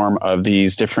the form of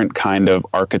these different kind of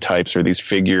archetypes, or these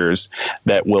figures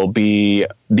that will be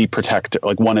the protector.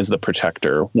 Like, one is the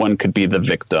protector, one could be the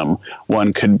victim,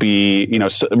 one could be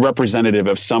representative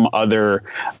of some other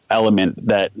element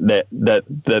that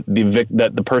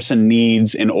the person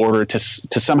needs in order to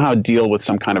somehow deal with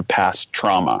some kind of past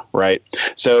trauma, right?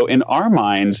 So in our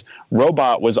minds,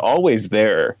 Robot was always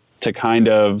there to kind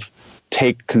of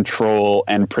take control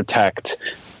and protect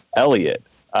Elliot.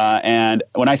 And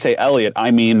when I say Elliot,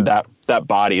 I mean that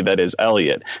body that is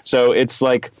Elliot. So it's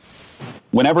like,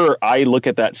 whenever I look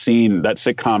at that scene, that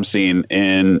sitcom scene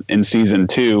in season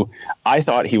 2, I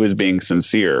thought he was being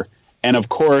sincere. And of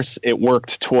course, it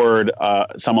worked toward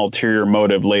some ulterior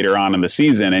motive later on in the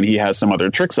season, and he has some other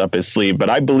tricks up his sleeve. But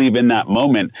I believe in that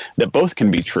moment that both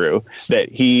can be true, that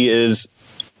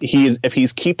if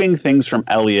he's keeping things from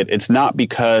Elliot, it's not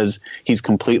because he's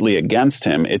completely against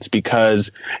him. It's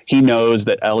because he knows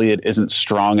that Elliot isn't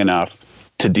strong enough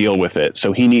to deal with it.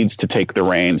 So he needs to take the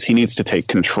reins. He needs to take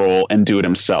control and do it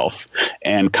himself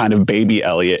and kind of baby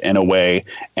Elliot in a way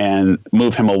and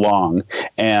move him along.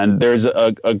 And there's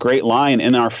a great line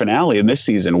in our finale in this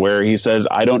season where he says,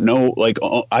 I don't know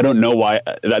why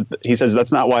he says,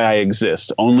 that's not why I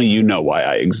exist. Only you know why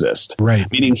I exist.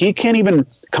 Right. Meaning he can't even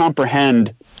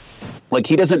comprehend, like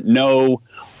he doesn't know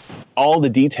all the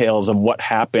details of what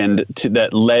happened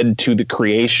that led to the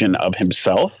creation of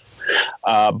himself.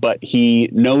 But he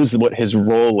knows what his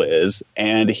role is,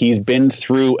 and he's been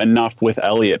through enough with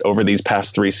Elliot over these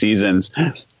past 3 seasons,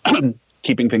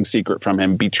 keeping things secret from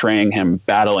him, betraying him,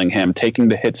 battling him, taking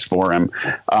the hits for him,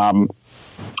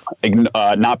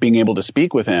 not being able to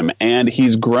speak with him. And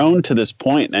he's grown to this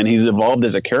point, and he's evolved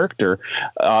as a character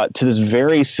to this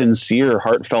very sincere,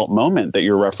 heartfelt moment that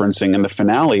you're referencing in the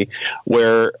finale,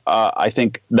 where I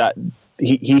think that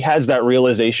he has that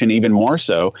realization even more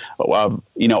so of,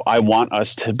 I want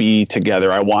us to be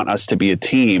together. I want us to be a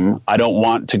team. I don't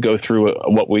want to go through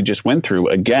what we just went through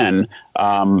again.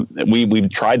 We've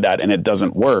tried that and it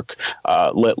doesn't work.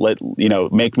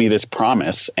 Make me this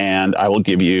promise and I will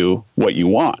give you what you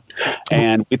want.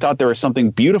 And we thought there was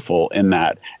something beautiful in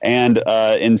that. And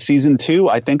in season 2,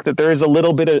 I think that there is a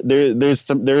little bit of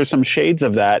there are some shades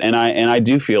of that, and I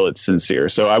do feel it's sincere.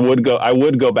 So I would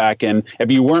go back, and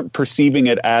if you weren't perceiving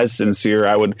it as sincere,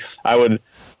 I would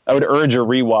urge a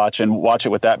rewatch and watch it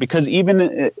with that, because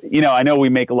even I know we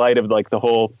make light of like the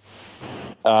whole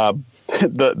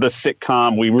the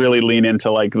sitcom, we really lean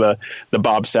into like the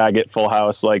Bob Saget Full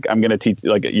House, like I'm gonna teach,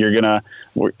 like now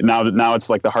it's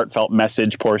like the heartfelt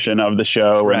message portion of the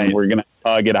show, right, and we're gonna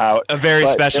get out a very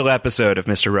special episode of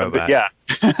Mr. Robot. Yeah.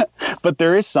 But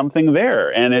there is something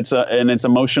there, and it's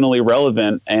emotionally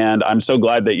relevant, and I'm so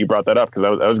glad that you brought that up, because I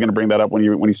was going to bring that up when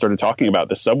you started talking about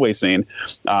the subway scene,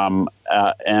 and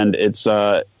it's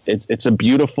a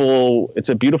beautiful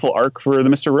arc for the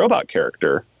Mr. Robot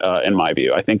character, in my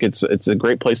view. I think it's a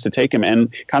great place to take him, and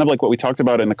kind of like what we talked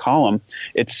about in the column,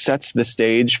 it sets the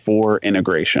stage for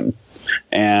integration.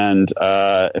 And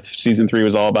if season 3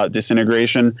 was all about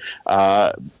disintegration,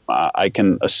 I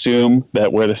can assume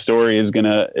that where the story is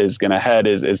gonna head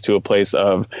is to a place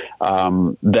of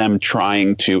them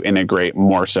trying to integrate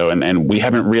more so, and we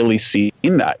haven't really seen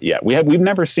that yet. We've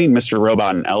never seen Mr.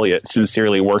 Robot and Elliot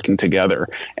sincerely working together,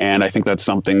 and I think that's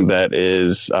something that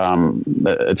is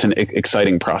it's an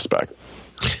exciting prospect.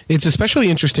 It's especially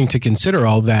interesting to consider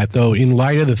all that, though, in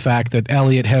light of the fact that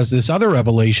Elliot has this other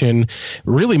revelation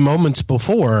really moments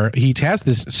before he has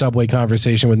this subway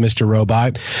conversation with Mr.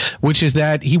 Robot, which is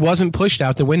that he wasn't pushed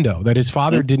out the window, that his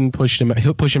father didn't push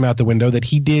him out the window, that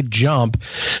he did jump.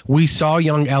 We saw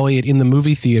young Elliot in the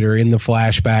movie theater in the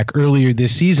flashback earlier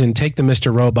this season take the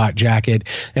Mr. Robot jacket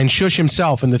and shush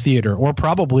himself in the theater, or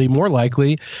probably more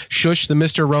likely shush the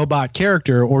Mr. Robot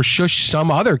character, or shush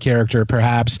some other character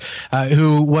perhaps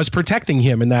who was protecting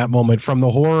him in that moment from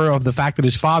the horror of the fact that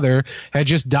his father had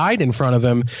just died in front of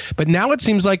him. But now it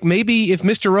seems like maybe if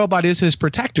Mr. Robot is his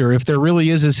protector, if there really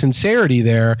is a sincerity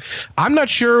there, I'm not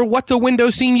sure what the window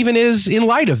scene even is in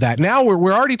light of that. Now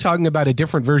we're already talking about a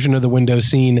different version of the window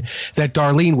scene that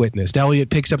Darlene witnessed. Elliot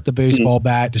picks up the baseball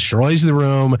bat, destroys the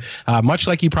room, much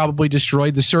like he probably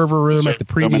destroyed the server room at the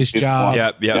previous job.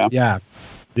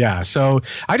 Yeah, so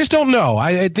I just don't know.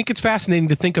 I think it's fascinating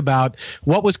to think about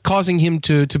what was causing him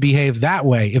to behave that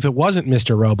way if it wasn't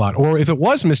Mr. Robot, or if it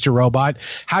was Mr. Robot,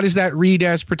 how does that read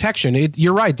as protection?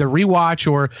 You're right, the rewatch,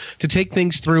 or to take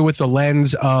things through with the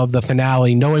lens of the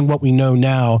finale, knowing what we know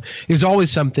now, is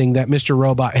always something that Mr.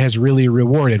 Robot has really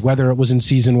rewarded, whether it was in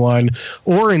season 1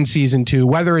 or in season 2,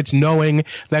 whether it's knowing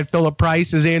that Philip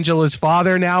Price is Angela's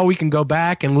father. Now we can go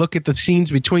back and look at the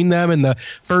scenes between them in the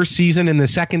first season and the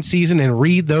second season and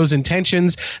read read those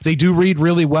intentions. They do read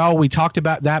really well. We talked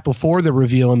about that before the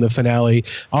reveal in the finale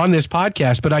on this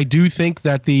podcast, but I do think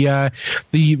that the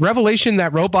revelation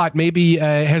that Robot maybe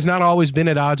has not always been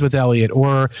at odds with Elliot,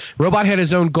 or Robot had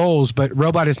his own goals, but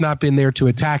Robot has not been there to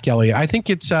attack Elliot. I think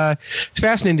it's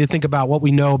fascinating to think about what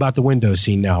we know about the window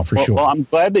scene now, for sure. Well, I'm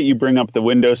glad that you bring up the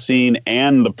window scene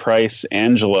and the Price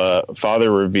Angela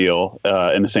father reveal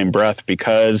in the same breath,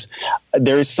 because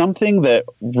there is something that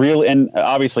really, and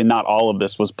obviously not all of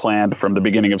this was planned from the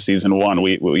beginning of season one.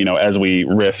 We as we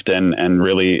riffed and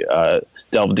really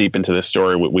delved deep into this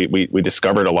story, we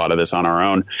discovered a lot of this on our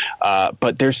own.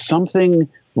 But there's something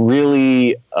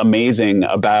really amazing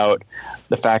about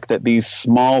the fact that these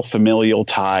small familial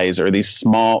ties, or these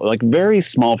small, like very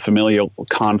small familial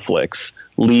conflicts,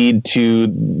 lead to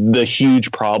the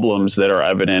huge problems that are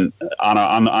evident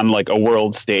on like a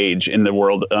world stage in the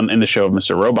world, in the show of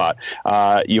Mr. Robot.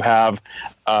 You have,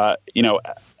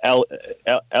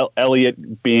 Elliot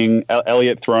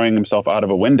throwing himself out of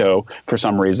a window for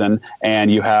some reason,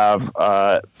 and you have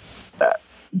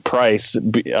Price,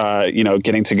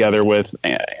 getting together with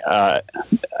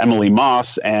Emily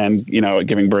Moss and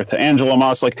giving birth to Angela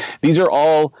Moss. Like, these are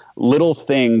all little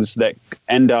things that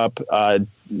end up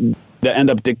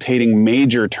dictating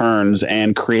major turns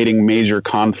and creating major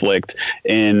conflict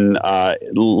in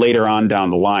later on down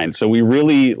the line. So we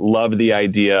really love the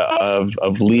idea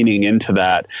of leaning into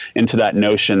that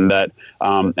notion that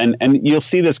and you'll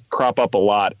see this crop up a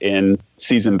lot in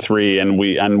season 3, and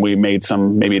we made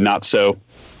some maybe not so.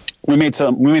 We made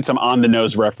some on the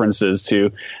nose references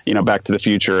to, Back to the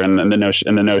Future and the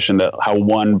notion that how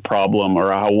one problem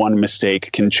or how one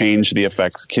mistake can change the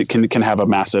effects, can have a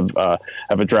massive,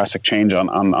 have a drastic change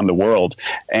on the world.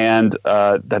 And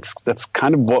that's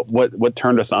kind of what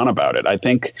turned us on about it. I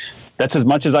think that's as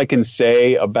much as I can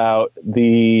say about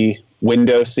the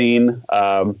window scene,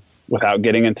 without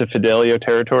getting into Fidelio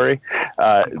territory,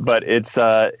 but it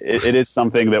is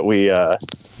something that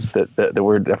that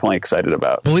we're definitely excited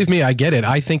about. Believe me, I get it.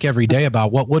 I think every day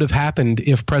about what would have happened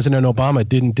if President Obama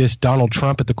didn't diss Donald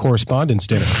Trump at the Correspondents'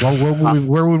 Dinner. Well,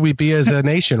 where would we be as a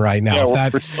nation right now? Yeah,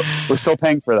 we're still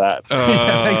paying for that.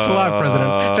 Yeah, thanks a lot,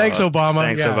 President. Thanks, Obama.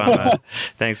 Thanks, Obama.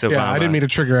 Thanks, Obama. Yeah, I didn't mean to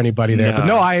trigger anybody there, but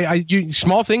no,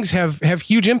 small things have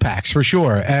huge impacts for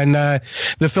sure, and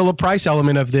the Philip Price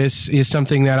element of this is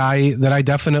something that I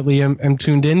definitely am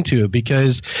tuned into,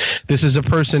 because this is a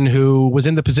person who was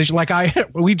in the position, like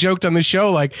we joked on the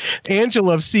show, like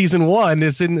Angela of season 1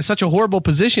 is in such a horrible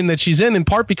position that she's in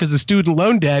part because of student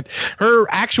loan debt. Her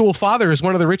actual father is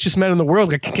one of the richest men in the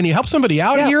world. Like, can you help somebody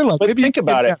out here? Like, but maybe think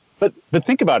about it. But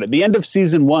think about it. The end of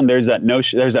season 1, there's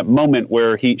that moment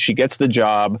where she gets the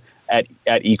job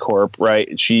at E-Corp,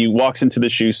 right? She walks into the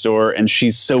shoe store and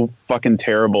she's so fucking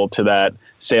terrible to that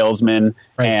salesman.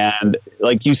 Right. And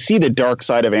like, you see the dark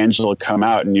side of Angela come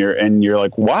out, and you're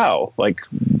like, wow, like,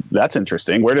 that's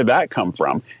interesting. Where did that come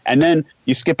from? And then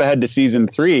you skip ahead to season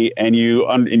 3 and you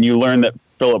learn that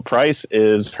Philip Price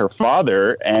is her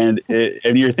father. And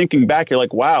you're thinking back, you're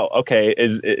like, wow, okay,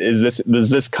 does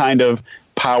this kind of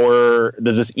power,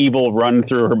 does this evil run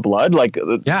through her blood? Like,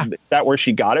 is that where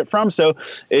she got it from? So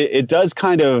it does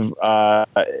kind of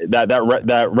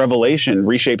that revelation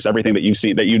reshapes everything that you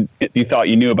see, that you thought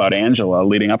you knew about Angela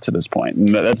leading up to this point. And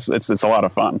it's a lot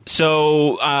of fun.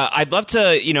 So I'd love to,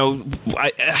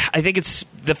 I think it's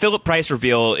the Philip Price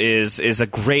reveal is a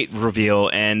great reveal,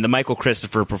 and the Michael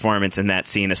Christopher performance in that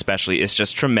scene especially is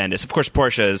just tremendous. Of course,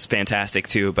 Portia is fantastic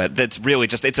too, but that's really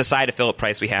just, it's a side of Philip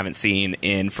Price we haven't seen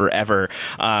in forever.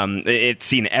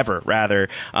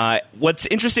 What's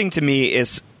interesting to me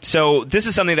is, so this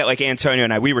is something that, like, Antonio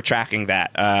and I, we were tracking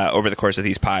that over the course of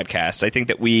these podcasts. I think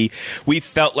that we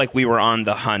felt like we were on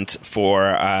the hunt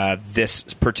for this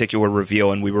particular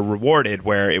reveal, and we were rewarded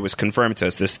where it was confirmed to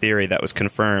us, this theory that was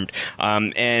confirmed.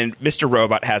 And Mr.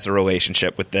 Robot has a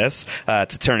relationship with this. To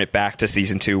turn it back to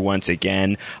season 2 once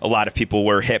again, a lot of people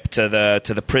were hip to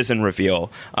the prison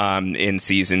reveal in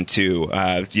season 2.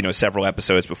 Several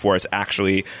episodes before it's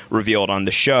actually revealed on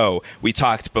the show. We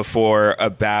talked before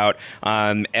about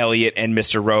Elliot and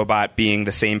Mr. Robot being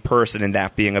the same person, and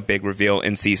that being a big reveal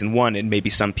in season 1, and maybe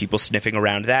some people sniffing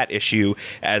around that issue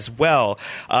as well.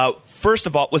 First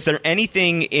of all, was there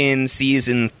anything in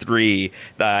season 3,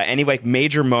 any like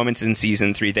major moments in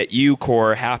season 3 that you,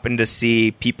 Core, happened to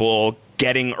see people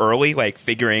getting early, like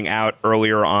figuring out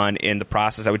earlier on in the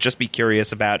process? I would just be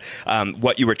curious about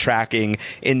what you were tracking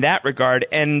in that regard.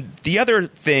 And the other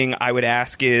thing I would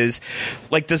ask is,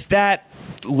 like, does that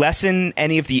lessen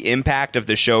any of the impact of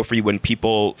the show for you when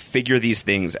people figure these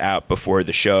things out before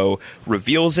the show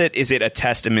reveals it? Is it a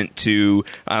testament to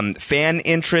fan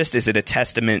interest? Is it a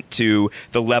testament to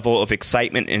the level of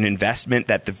excitement and investment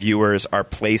that the viewers are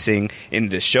placing in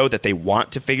this show, that they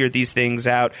want to figure these things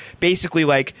out? Basically,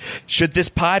 like, should this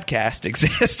podcast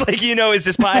exist? Like, is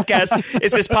this podcast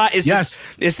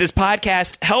is this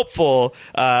podcast helpful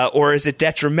or is it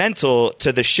detrimental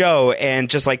to the show? And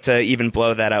just like to even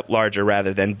blow that up larger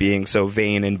rather than being so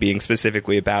vain and being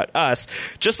specifically about us,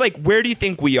 just like, where do you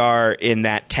think we are in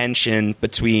that tension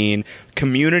between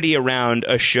community around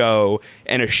a show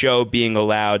and a show being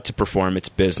allowed to perform its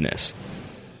business?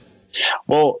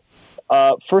 Well,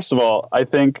 first of all, I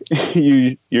think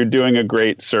you're doing a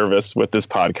great service with this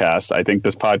podcast. I think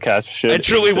this podcast should. It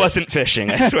truly wasn't fishing.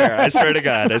 I swear. I swear to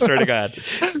God.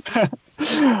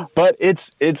 But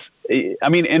it's. I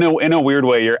mean, in a weird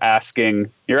way, you're asking.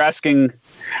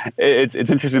 It's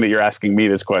interesting that you're asking me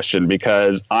this question,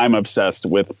 because I'm obsessed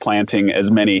with planting as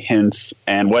many hints,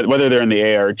 and whether they're in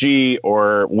the ARG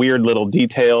or weird little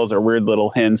details or weird little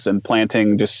hints, and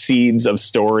planting just seeds of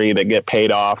story that get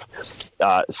paid off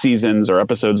seasons or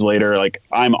episodes later. Like,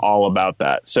 I'm all about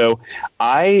that. So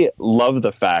I love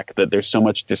the fact that there's so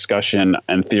much discussion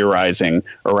and theorizing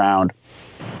around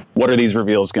what are these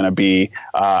reveals going to be.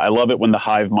 I love it when the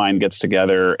hive mind gets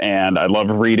together, and I love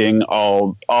reading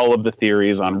all of the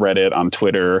theories on Reddit, on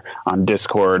Twitter, on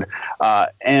Discord.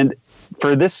 And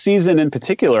for this season in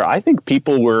particular, I think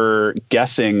people were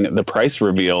guessing the Price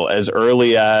reveal as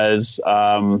early as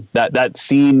that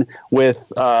scene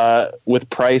with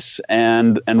Price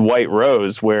and White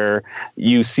Rose, where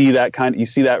you see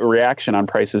that reaction on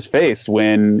Price's face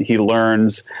when he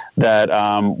learns that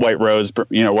White Rose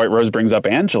brings up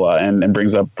Angela and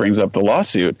brings up the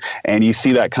lawsuit, and you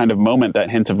see that kind of moment,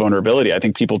 that hint of vulnerability. I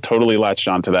think people totally latched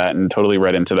onto that and totally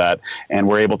read into that, and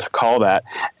were able to call that.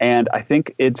 And I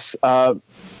think it's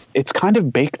kind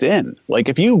of baked in. Like,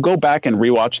 if you go back and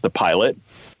rewatch the pilot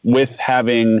with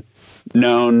having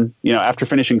known, after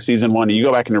finishing season 1, you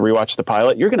go back and rewatch the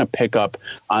pilot, you're going to pick up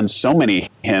on so many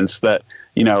hints that,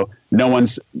 no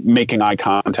one's making eye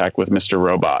contact with Mr.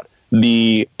 Robot.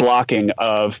 The blocking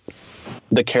of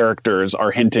the characters are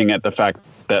hinting at the fact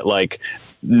that, like,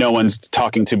 no one's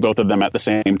talking to both of them at the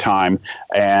same time,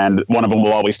 and one of them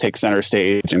will always take center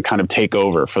stage and kind of take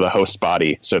over for the host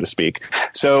body, so to speak.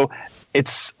 So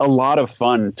it's a lot of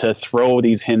fun to throw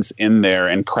these hints in there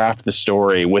and craft the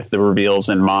story with the reveals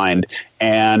in mind,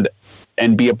 and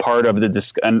be a part of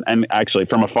the and actually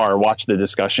from afar watch the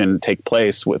discussion take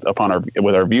place with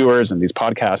our viewers and these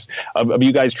podcasts of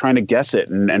you guys trying to guess it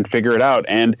and figure it out.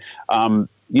 And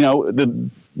you know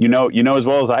as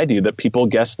well as I do that people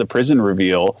guessed the prison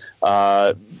reveal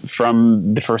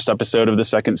from the first episode of the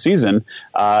second season,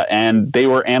 and they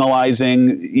were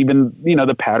analyzing even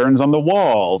the patterns on the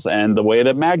walls and the way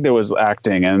that Magda was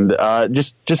acting, and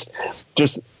just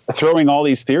throwing all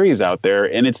these theories out there.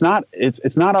 And it's not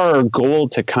our goal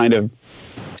to kind of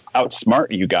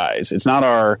outsmart you guys. It's not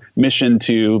our mission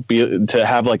to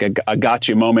have like a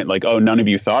gotcha moment, like, oh, none of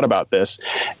you thought about this.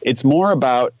 It's more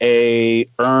about a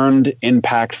earned,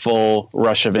 impactful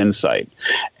rush of insight.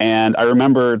 And I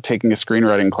remember taking a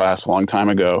screenwriting class a long time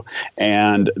ago,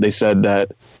 and they said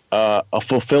that a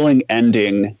fulfilling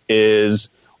ending is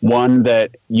one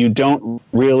that you don't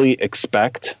really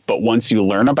expect, but once you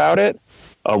learn about it,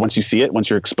 or once you see it, once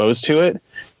you're exposed to it,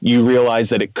 you realize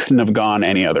that it couldn't have gone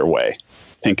any other way,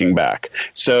 thinking back.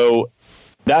 So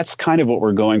that's kind of what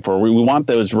we're going for. We want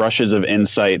those rushes of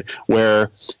insight where,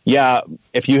 yeah,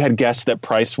 if you had guessed that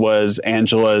Price was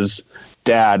Angela's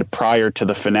dad prior to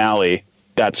the finale,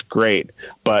 that's great.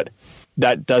 But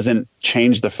that doesn't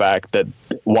change the fact that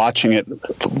watching it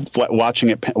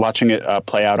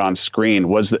play out on screen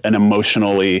was an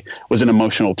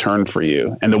emotional turn for you,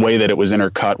 and the way that it was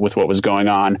intercut with what was going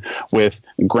on with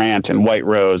Grant and White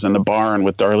Rose and the barn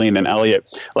with Darlene and Elliot,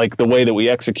 like the way that we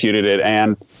executed it,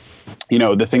 and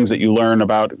the things that you learn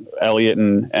about Elliot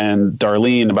and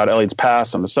Darlene, about Elliot's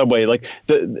past on the subway, like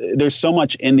there's so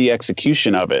much in the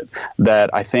execution of it that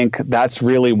I think that's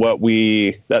really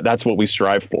that's what we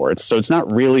strive for. It's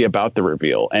not really about the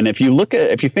reveal. And if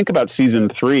you think about season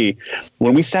 3,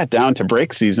 when we sat down to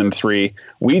break season 3,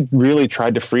 we really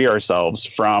tried to free ourselves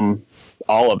from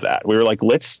all of that. We were like,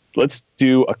 let's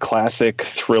do a classic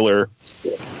thriller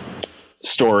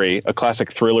story, a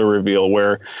classic thriller reveal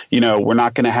where, we're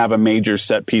not going to have a major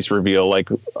set piece reveal like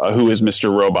who is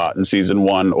Mr. Robot in season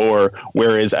 1 or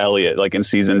where is Elliot like in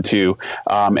season 2.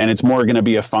 And it's more going to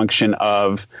be a function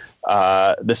of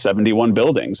the 71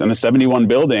 buildings. And the 71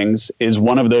 buildings is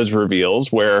one of those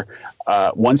reveals where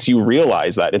once you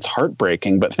realize that, it's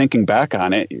heartbreaking, but thinking back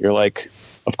on it, you're like,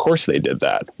 of course they did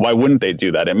that. Why wouldn't they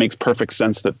do that? It makes perfect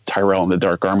sense that Tyrell and the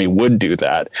Dark Army would do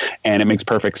that. And it makes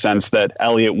perfect sense that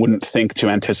Elliot wouldn't think to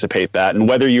anticipate that. And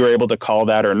whether you were able to call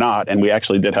that or not, and we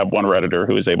actually did have one Redditor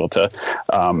who was able to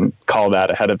call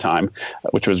that ahead of time,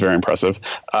 which was very impressive.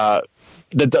 But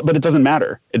it doesn't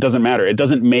matter. It doesn't matter. It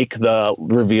doesn't make the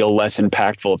reveal less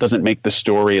impactful. It doesn't make the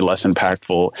story less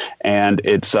impactful. And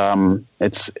it's all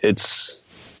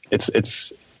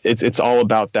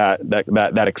about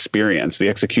that experience, the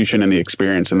execution and the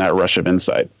experience and that rush of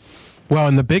insight. Well,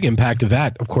 and the big impact of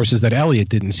that, of course, is that Elliot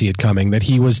didn't see it coming, that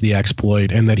he was the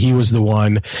exploit and that he was the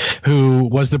one who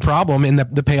was the problem. And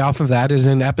the payoff of that is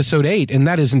in episode 8. And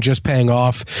that isn't just paying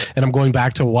off. And I'm going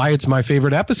back to why it's my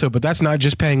favorite episode, but that's not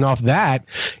just paying off that.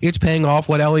 It's paying off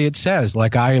what Elliot says.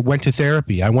 Like, I went to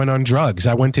therapy. I went on drugs.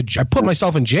 I put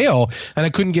myself in jail and I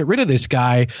couldn't get rid of this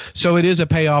guy. So it is a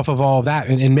payoff of all of that.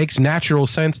 And it makes natural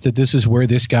sense that this is where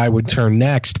this guy would turn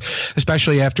next,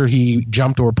 especially after he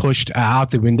jumped or pushed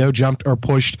out the window, jumped or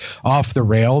pushed off the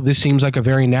rail. This seems like a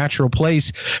very natural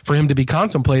place for him to be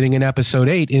contemplating in episode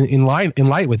 8 in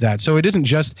light with that. So it isn't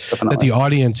just that the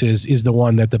audience is the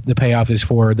one that the payoff is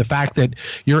for. The fact that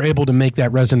you're able to make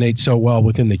that resonate so well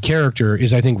within the character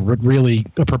is, I think, really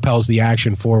propels the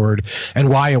action forward, and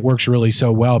why it works really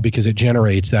so well, because it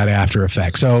generates that after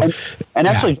effect. So, and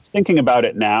actually, just thinking about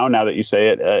it now that you say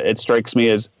it, it strikes me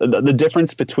as the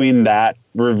difference between that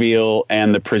reveal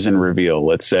and the prison reveal,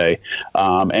 let's say,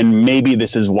 and maybe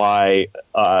this is why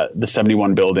the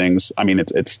 71 buildings, I mean,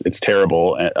 it's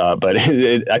terrible, but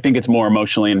I think it's more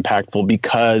emotionally impactful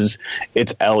because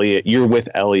it's Elliot. You're with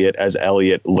Elliot as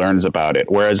Elliot learns about it,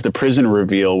 whereas the prison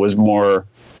reveal was more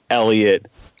Elliot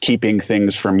keeping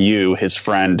things from you, his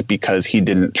friend, because he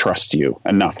didn't trust you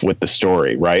enough with the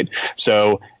story, right?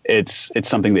 So it's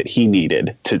something that he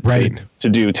needed to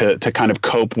do to kind of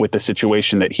cope with the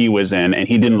situation that he was in, and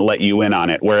he didn't let you in on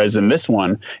it. Whereas in this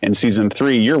one, in season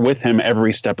 3, you're with him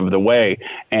every step of the way,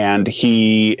 and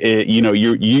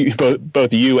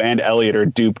both you and Elliot are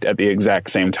duped at the exact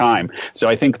same time. So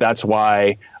I think that's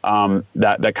why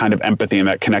that kind of empathy and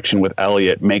that connection with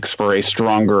Elliot makes for a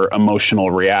stronger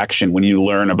emotional reaction when you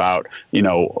learn about,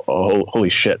 holy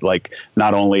shit, like,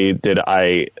 not only did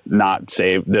I not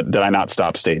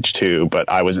stop stage 2, but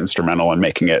I was instrumental in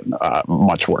making it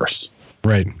much worse.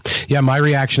 Right. Yeah, my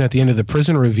reaction at the end of the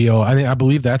prison reveal, I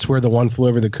believe that's where the One Flew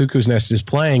Over the Cuckoo's Nest is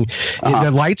playing. The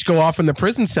lights go off in the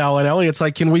prison cell, and Elliot's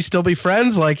like, "Can we still be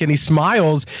friends?" Like, and he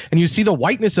smiles, and you see the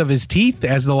whiteness of his teeth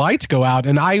as the lights go out.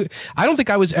 And I don't think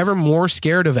I was ever more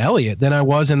scared of Elliot than I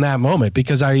was in that moment,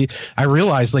 because I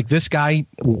realized, like, this guy,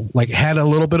 like, had a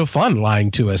little bit of fun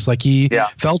lying to us. Like, he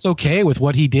felt okay with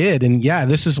what he did, and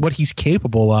this is what he's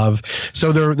capable of. So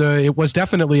it was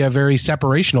definitely a very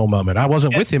separational moment. I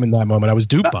wasn't with him in that moment. I was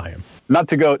duped by him. Not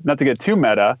to get too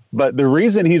meta, but the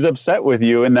reason he's upset with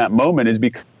you in that moment is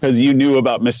because you knew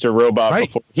about Mr. Robot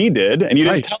before he did, and you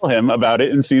didn't tell him about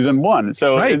it in season 1.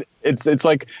 So it's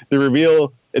like the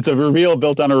reveal. It's a reveal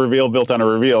built on a reveal built on a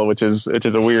reveal, which is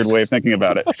a weird way of thinking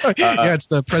about it. It's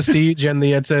the prestige and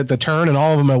the turn and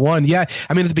all of them at one. Yeah,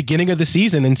 I mean, at the beginning of the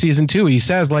season, in season 2, he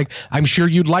says, like, "I'm sure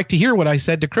you'd like to hear what I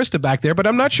said to Krista back there, but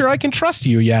I'm not sure I can trust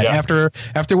you yet after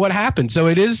what happened." So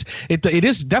it is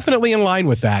definitely in line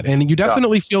with that, and you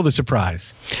definitely feel the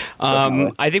surprise.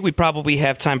 I think we probably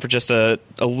have time for just a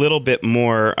little bit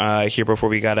more here before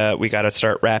we gotta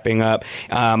start wrapping up.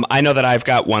 I know that I've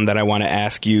got one that I want to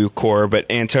ask you, Core, but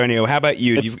Antonio, how about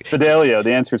you? It's Fidelio.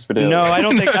 The answer is Fidelio. No, I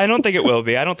don't think it will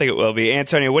be. I don't think it will be.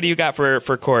 Antonio, what do you got for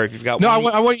Core? If you've got I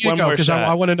want you to go, because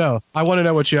I want to know. I want to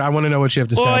know what you have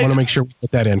to say. I want to make sure we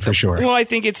put that in for sure. Well, I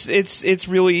think it's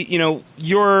really,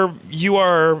 you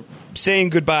are saying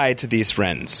goodbye to these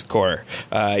friends, Core.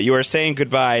 You are saying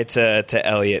goodbye to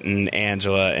Elliot and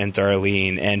Angela and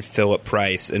Darlene and Philip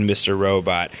Price and Mr.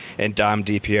 Robot and Dom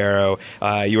DiPiero.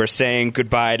 You are saying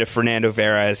goodbye to Fernando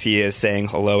Vera as he is saying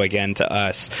hello again to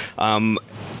us.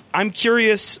 I'm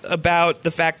curious about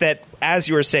the fact that as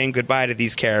you are saying goodbye to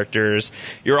these characters,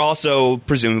 you're also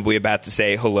presumably about to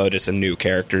say hello to some new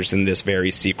characters in this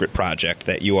very secret project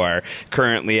that you are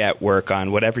currently at work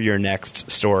on, whatever your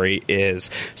next story is.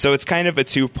 So it's kind of a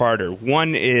two-parter.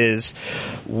 One is,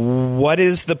 what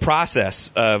is the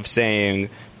process of saying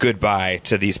goodbye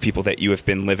to these people that you have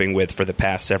been living with for the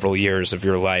past several years of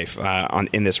your life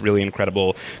in this really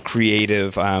incredible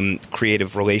creative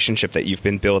relationship that you've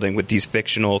been building with these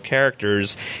fictional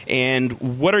characters. And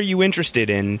what are you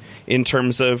interested in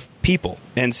terms of people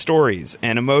and stories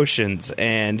and emotions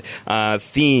and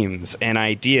themes and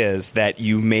ideas that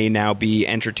you may now be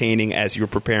entertaining as you're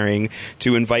preparing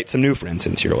to invite some new friends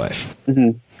into your life?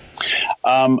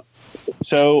 Mm-hmm.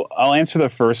 So I'll answer the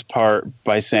first part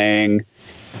by saying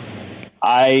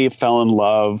I fell in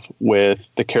love with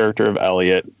the character of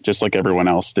Elliot, just like everyone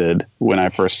else did when I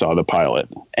first saw the pilot.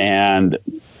 And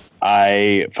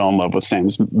I fell in love with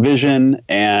Sam's vision,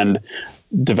 and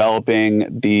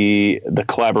developing the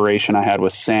collaboration I had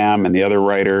with Sam and the other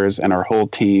writers and our whole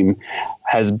team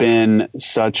has been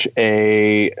such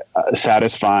a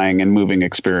satisfying and moving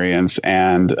experience,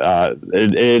 and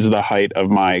it is the height of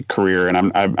my career.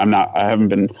 And I haven't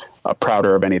been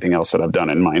prouder of anything else that I've done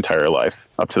in my entire life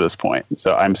up to this point.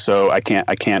 So I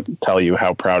can't tell you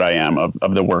how proud I am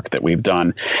of the work that we've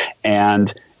done.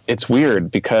 And it's weird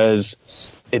because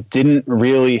it didn't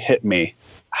really hit me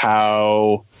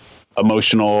how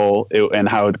emotional and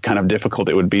how kind of difficult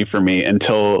it would be for me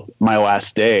until my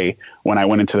last day when I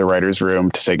went into the writer's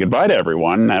room to say goodbye to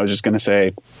everyone. And I was just going to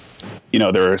say,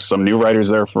 there are some new writers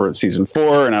there for season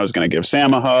 4, and I was going to give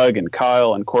Sam a hug and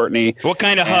Kyle and Courtney. What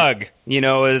kind of hug?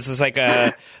 Is this like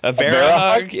a Vera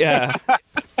hug? Yeah.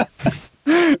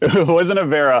 It wasn't a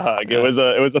Vera hug. It was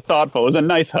a thoughtful, it was a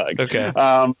nice hug. Okay.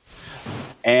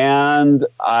 And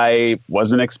I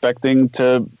wasn't expecting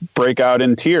to break out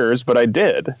in tears, but I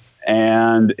did.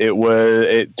 And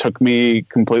it took me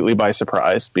completely by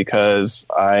surprise because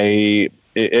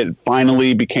it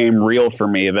finally became real for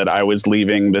me that I was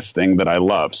leaving this thing that I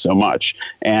love so much,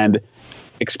 and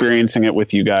experiencing it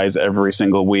with you guys every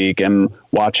single week and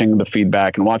watching the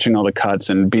feedback and watching all the cuts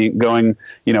and being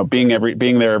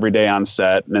there every day on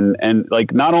set. And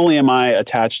like, not only am I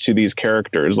attached to these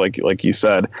characters, like you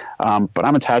said, but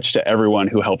I'm attached to everyone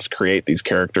who helps create these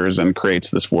characters and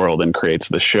creates this world and creates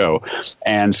the show.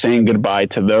 And saying goodbye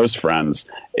to those friends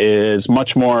is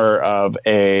much more of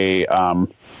a,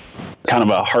 kind of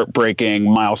a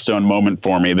heartbreaking milestone moment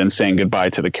for me than saying goodbye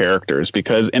to the characters,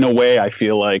 because in a way I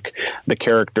feel like the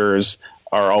characters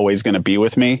are always going to be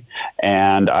with me.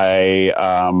 And I,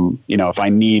 if I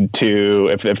need to,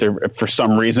 if for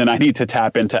some reason I need to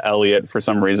tap into Elliot for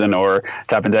some reason, or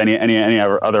tap into any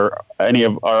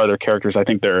of our other characters, I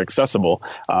think they're accessible,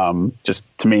 just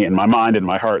to me in my mind and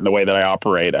my heart and the way that I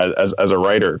operate as a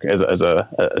writer, as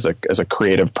a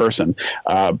creative person.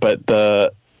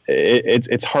 But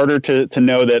it's harder to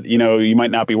know that, you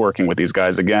might not be working with these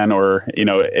guys again, or,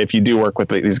 if you do work with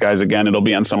these guys again, it'll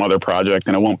be on some other project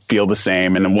and it won't feel the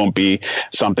same, and it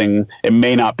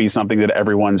may not be something that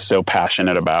everyone's so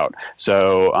passionate about.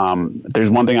 So there's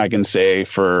one thing I can say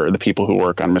for the people who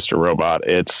work on Mr. Robot.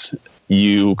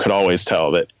 You could always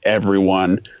tell that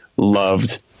everyone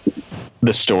loved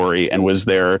the story and was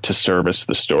there to service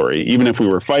the story, even if we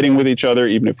were fighting with each other,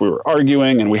 even if we were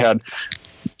arguing and we had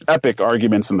epic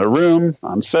arguments in the room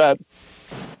on set.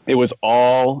 It was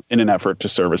all in an effort to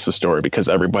service the story because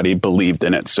everybody believed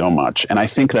in it so much. And I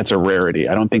think that's a rarity.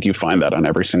 I don't think you find that on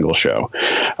every single show.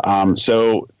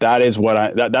 So that is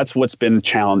that's what's been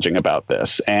challenging about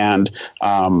this. And,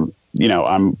 I'm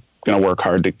going to work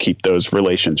hard to keep those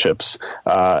relationships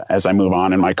as I move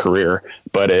on in my career.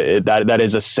 But that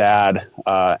is a sad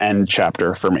end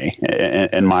chapter for me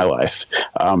in my life.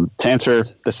 To answer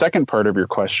the second part of your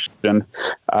question,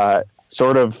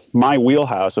 sort of my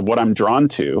wheelhouse of what I'm drawn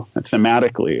to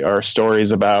thematically are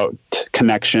stories about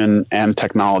connection and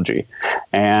technology.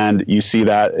 And you see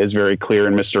that is very clear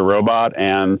in Mr. Robot,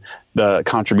 and the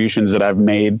contributions that I've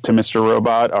made to Mr.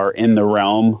 Robot are in the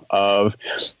realm of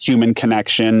human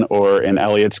connection, or in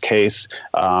Elliot's case,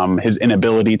 his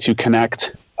inability to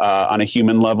connect on a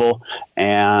human level,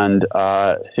 and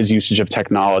his usage of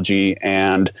technology,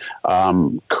 and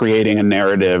creating a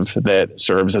narrative that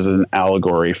serves as an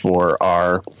allegory for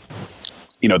our,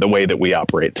 the way that we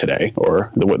operate today,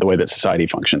 or the way that society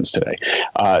functions today.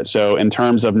 So in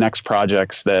terms of next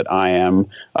projects that I am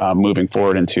moving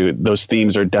forward into, those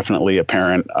themes are definitely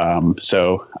apparent.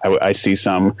 So I see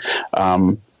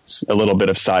a little bit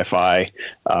of sci-fi,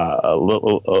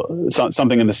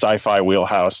 something in the sci-fi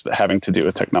wheelhouse having to do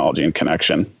with technology and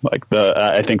connection. Like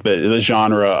I think the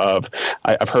genre of,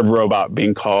 I've heard Robot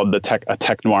being called a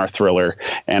tech noir thriller,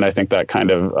 and I think that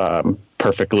kind of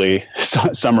perfectly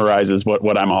summarizes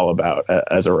what I'm all about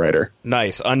as a writer.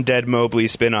 Nice. Undead Mobley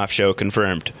spin-off show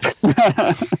confirmed.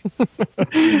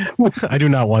 I do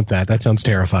not want that. That sounds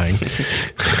terrifying.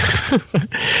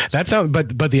 That sound,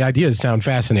 but the ideas sound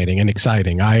fascinating and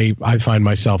exciting. I find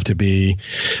myself to be,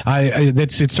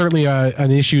 it's certainly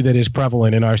an issue that is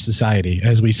prevalent in our society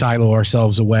as we silo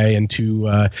ourselves away into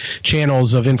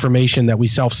channels of information that we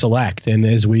self-select, and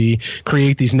as we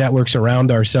create these networks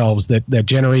around ourselves that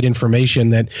generate information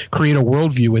that create a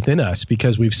worldview within us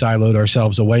because we've siloed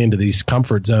ourselves away into these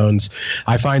comfort zones.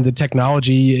 I find that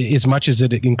technology, as much as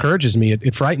it encourages me,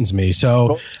 it frightens me.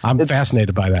 So I'm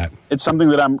fascinated by that. It's something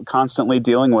that I'm constantly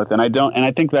dealing with, and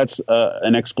I think that's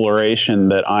an exploration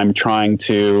that I'm trying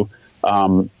to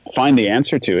find the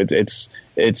answer to.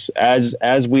 It's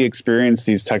as we experience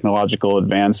these technological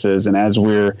advances, and as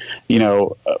we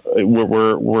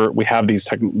have these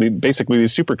basically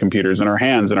these supercomputers in our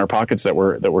hands, in our pockets that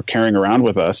we're carrying around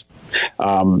with us.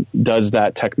 Does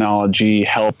that technology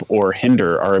help or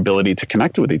hinder our ability to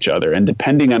connect with each other? And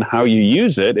depending on how you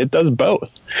use it, it does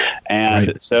both. And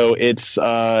right. So it's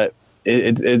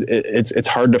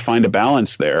hard to find a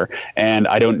balance there, and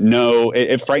I don't know.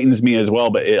 It frightens me as well,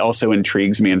 but it also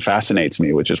intrigues me and fascinates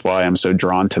me, which is why I'm so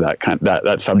drawn to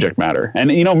that subject matter.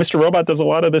 And Mr. Robot does a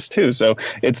lot of this too, so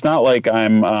it's not like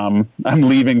I'm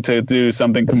leaving to do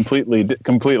something completely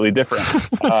different.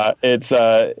 It's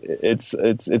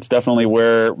definitely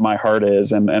where my heart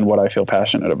is and what I feel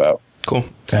passionate about. Cool,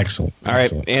 excellent. All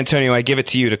right, Antonio, I give it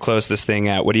to you to close this thing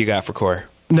out. What do you got for Core?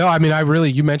 No, I mean,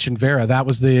 you mentioned Vera. That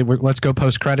was let's go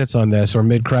post credits on this or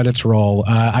mid credits roll.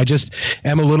 I just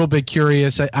am a little bit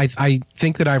curious. I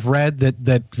think that I've read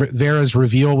that Vera's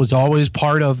reveal was always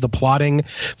part of the plotting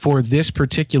for this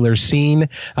particular scene.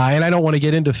 And I don't want to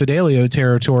get into Fidelio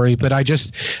territory, but I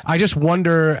just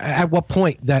wonder at what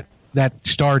point that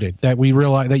started, that you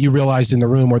realized in the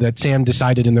room, or that Sam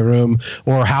decided in the room,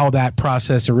 or how that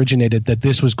process originated, that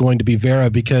this was going to be Vera,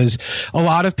 because a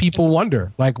lot of people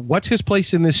wonder, like, what's his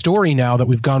place in this story now that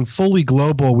we've gone fully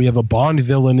global? We have a Bond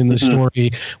villain in the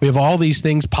story. We have all these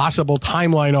things, possible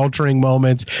timeline altering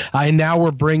moments. And now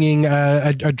we're bringing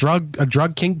a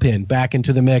drug kingpin back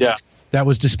into the mix. Yeah. That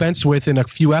was dispensed with in a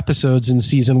few episodes in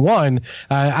season 1.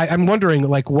 I'm wondering,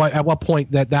 like, at what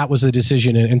point that was a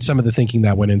decision, and some of the thinking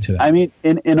that went into that. I mean,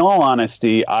 in all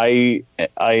honesty, I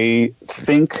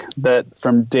think that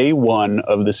from day one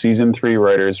of the season 3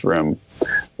 writers' room,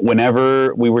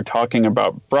 whenever we were talking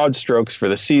about broad strokes for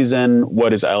the season,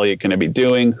 what is Elliot going to be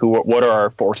doing? What are our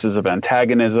forces of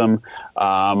antagonism?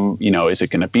 Is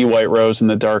it going to be White Rose and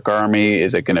the Dark Army?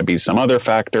 Is it going to be some other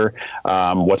factor?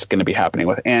 What's going to be happening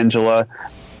with Angela?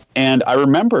 And I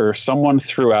remember someone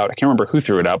threw out, I can't remember who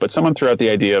threw it out, but someone threw out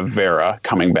the idea of Vera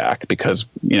coming back because,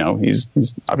 he's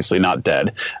obviously not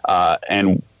dead.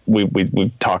 And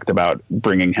we've talked about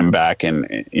bringing him back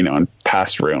in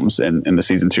past rooms in the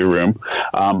season 2 room.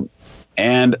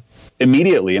 And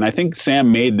immediately, and I think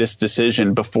Sam made this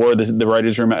decision before the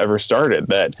writers' room ever started,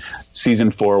 that season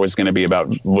 4 was going to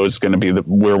be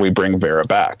where we bring Vera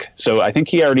back. So I think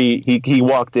he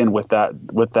walked in with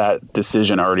that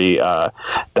decision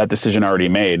already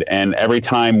made. And every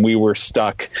time we were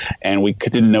stuck and we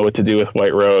didn't know what to do with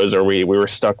White Rose, or we were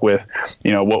stuck with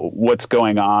what's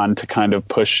going on to kind of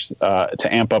push to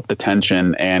amp up the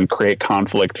tension and create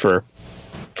conflict for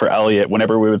Elliot,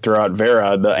 whenever we would throw out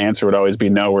Vera, the answer would always be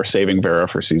no, we're saving Vera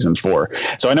for season 4.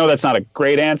 So I know that's not a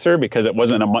great answer, because there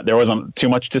wasn't too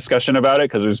much discussion about it,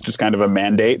 because it was just kind of a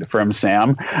mandate from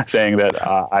Sam saying that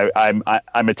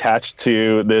I'm attached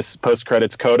to this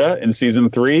post-credits coda in season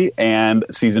 3, and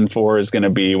season 4 is going to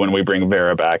be when we bring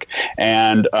Vera back.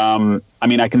 And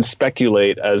I can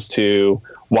speculate as to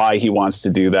why he wants to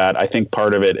do that. I think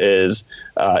part of it is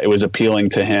it was appealing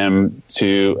to him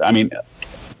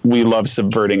we love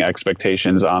subverting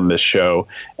expectations on this show,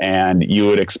 and you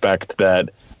would expect that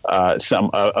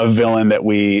a villain that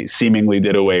we seemingly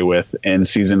did away with in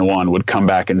season 1 would come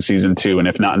back in season 2, and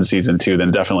if not in season 2, then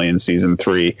definitely in season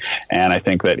 3. And I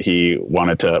think that he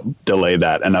wanted to delay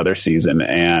that another season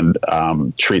and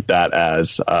treat that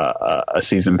as a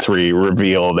season 3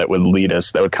 reveal that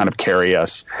would kind of carry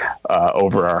us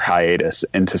over our hiatus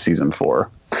into season 4.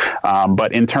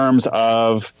 But in terms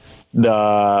of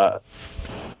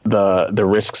the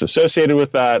risks associated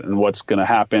with that, and what's going to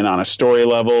happen on a story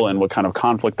level, and what kind of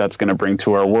conflict that's going to bring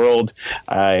to our world,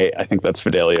 I think that's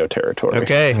Fidelio territory.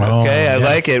 Okay, I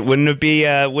like it. Wouldn't be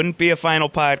a final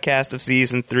podcast of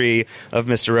season 3 of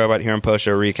Mr. Robot here on Post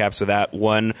Show Recaps without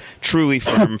one truly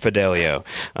firm Fidelio.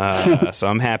 So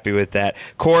I'm happy with that.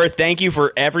 Core, thank you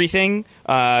for everything.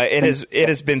 It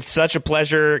has been such a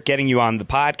pleasure getting you on the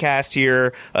podcast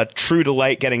here. A true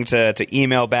delight getting to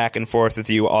email back and forth with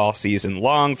you all season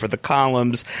long. along for the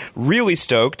columns. Really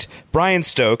stoked. Brian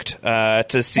stoked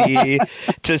to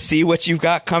see what you've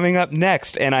got coming up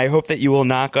next. And I hope that you will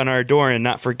knock on our door and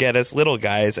not forget us little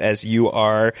guys as you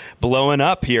are blowing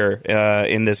up here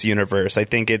in this universe. I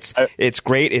think it's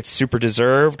great. It's super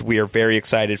deserved. We are very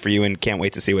excited for you and can't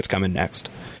wait to see what's coming next.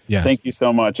 Yes. Thank you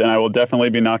so much. And I will definitely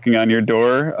be knocking on your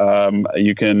door.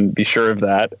 You can be sure of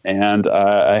that. And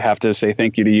I have to say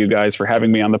thank you to you guys for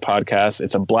having me on the podcast.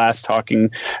 It's a blast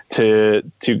talking to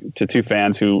two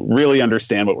fans who really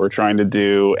understand what we're trying to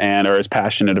do and are as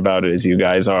passionate about it as you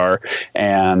guys are.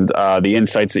 And the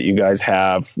insights that you guys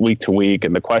have week to week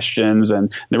and the questions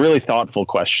and the really thoughtful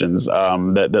questions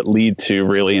that lead to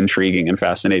really intriguing and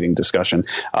fascinating discussion.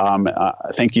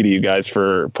 Thank you to you guys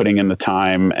for putting in the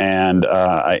time. And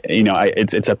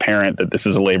it's apparent that this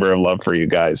is a labor of love for you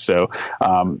guys. So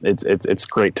it's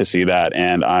great to see that,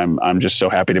 and I'm just so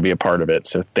happy to be a part of it.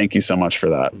 So thank you so much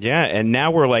for that. Yeah, and now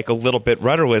we're like a little bit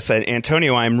rudderless.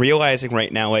 Antonio, I'm realizing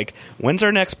right now, like, when's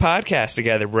our next podcast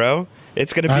together, bro?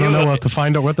 It's going to be. I don't know. We'll have to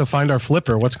find our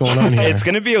flipper. What's going on here? It's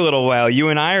going to be a little while. You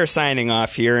and I are signing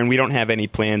off here, and we don't have any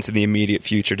plans in the immediate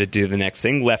future to do the next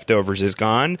thing. Leftovers is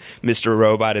gone. Mr.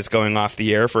 Robot is going off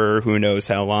the air for who knows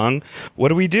how long. What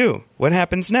do we do? What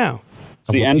happens now? It's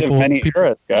the end of many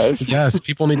eras, guys. Yes,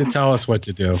 people need to tell us what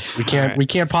to do. We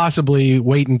can't possibly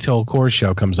wait until Core's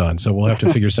show comes on, so we'll have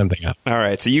to figure something out. All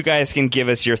right, so you guys can give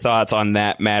us your thoughts on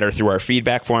that matter through our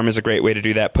feedback form is a great way to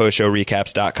do that.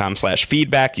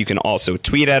 postshowrecaps.com/feedback. You can also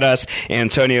tweet at us.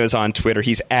 Antonio is on Twitter.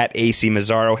 He's at AC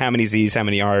Mazzaro. How many Z's? How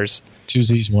many R's? 2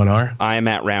 Z's, 1 R. I am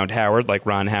at Round Howard, like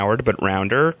Ron Howard, but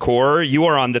rounder. Core, you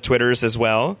are on the Twitters as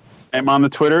well. I'm on the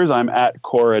Twitters. I'm at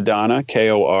Coradana,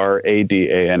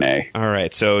 Koradana. All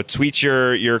right. So tweet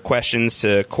your questions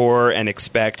to Core and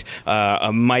expect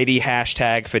a mighty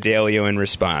hashtag Fidelio in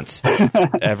response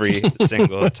every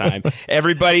single time.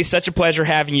 Everybody, such a pleasure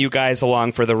having you guys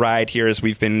along for the ride here as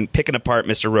we've been picking apart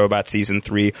Mr. Robot Season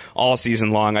 3 all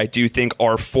season long. I do think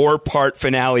our 4-part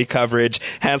finale coverage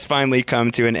has finally come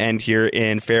to an end here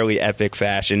in fairly epic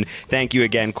fashion. Thank you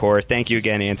again, Core. Thank you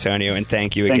again, Antonio. And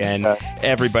thank you again,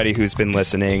 everybody who's been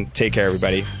listening. Take care,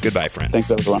 everybody. Goodbye, friends. Thanks,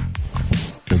 everyone.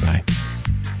 Goodbye.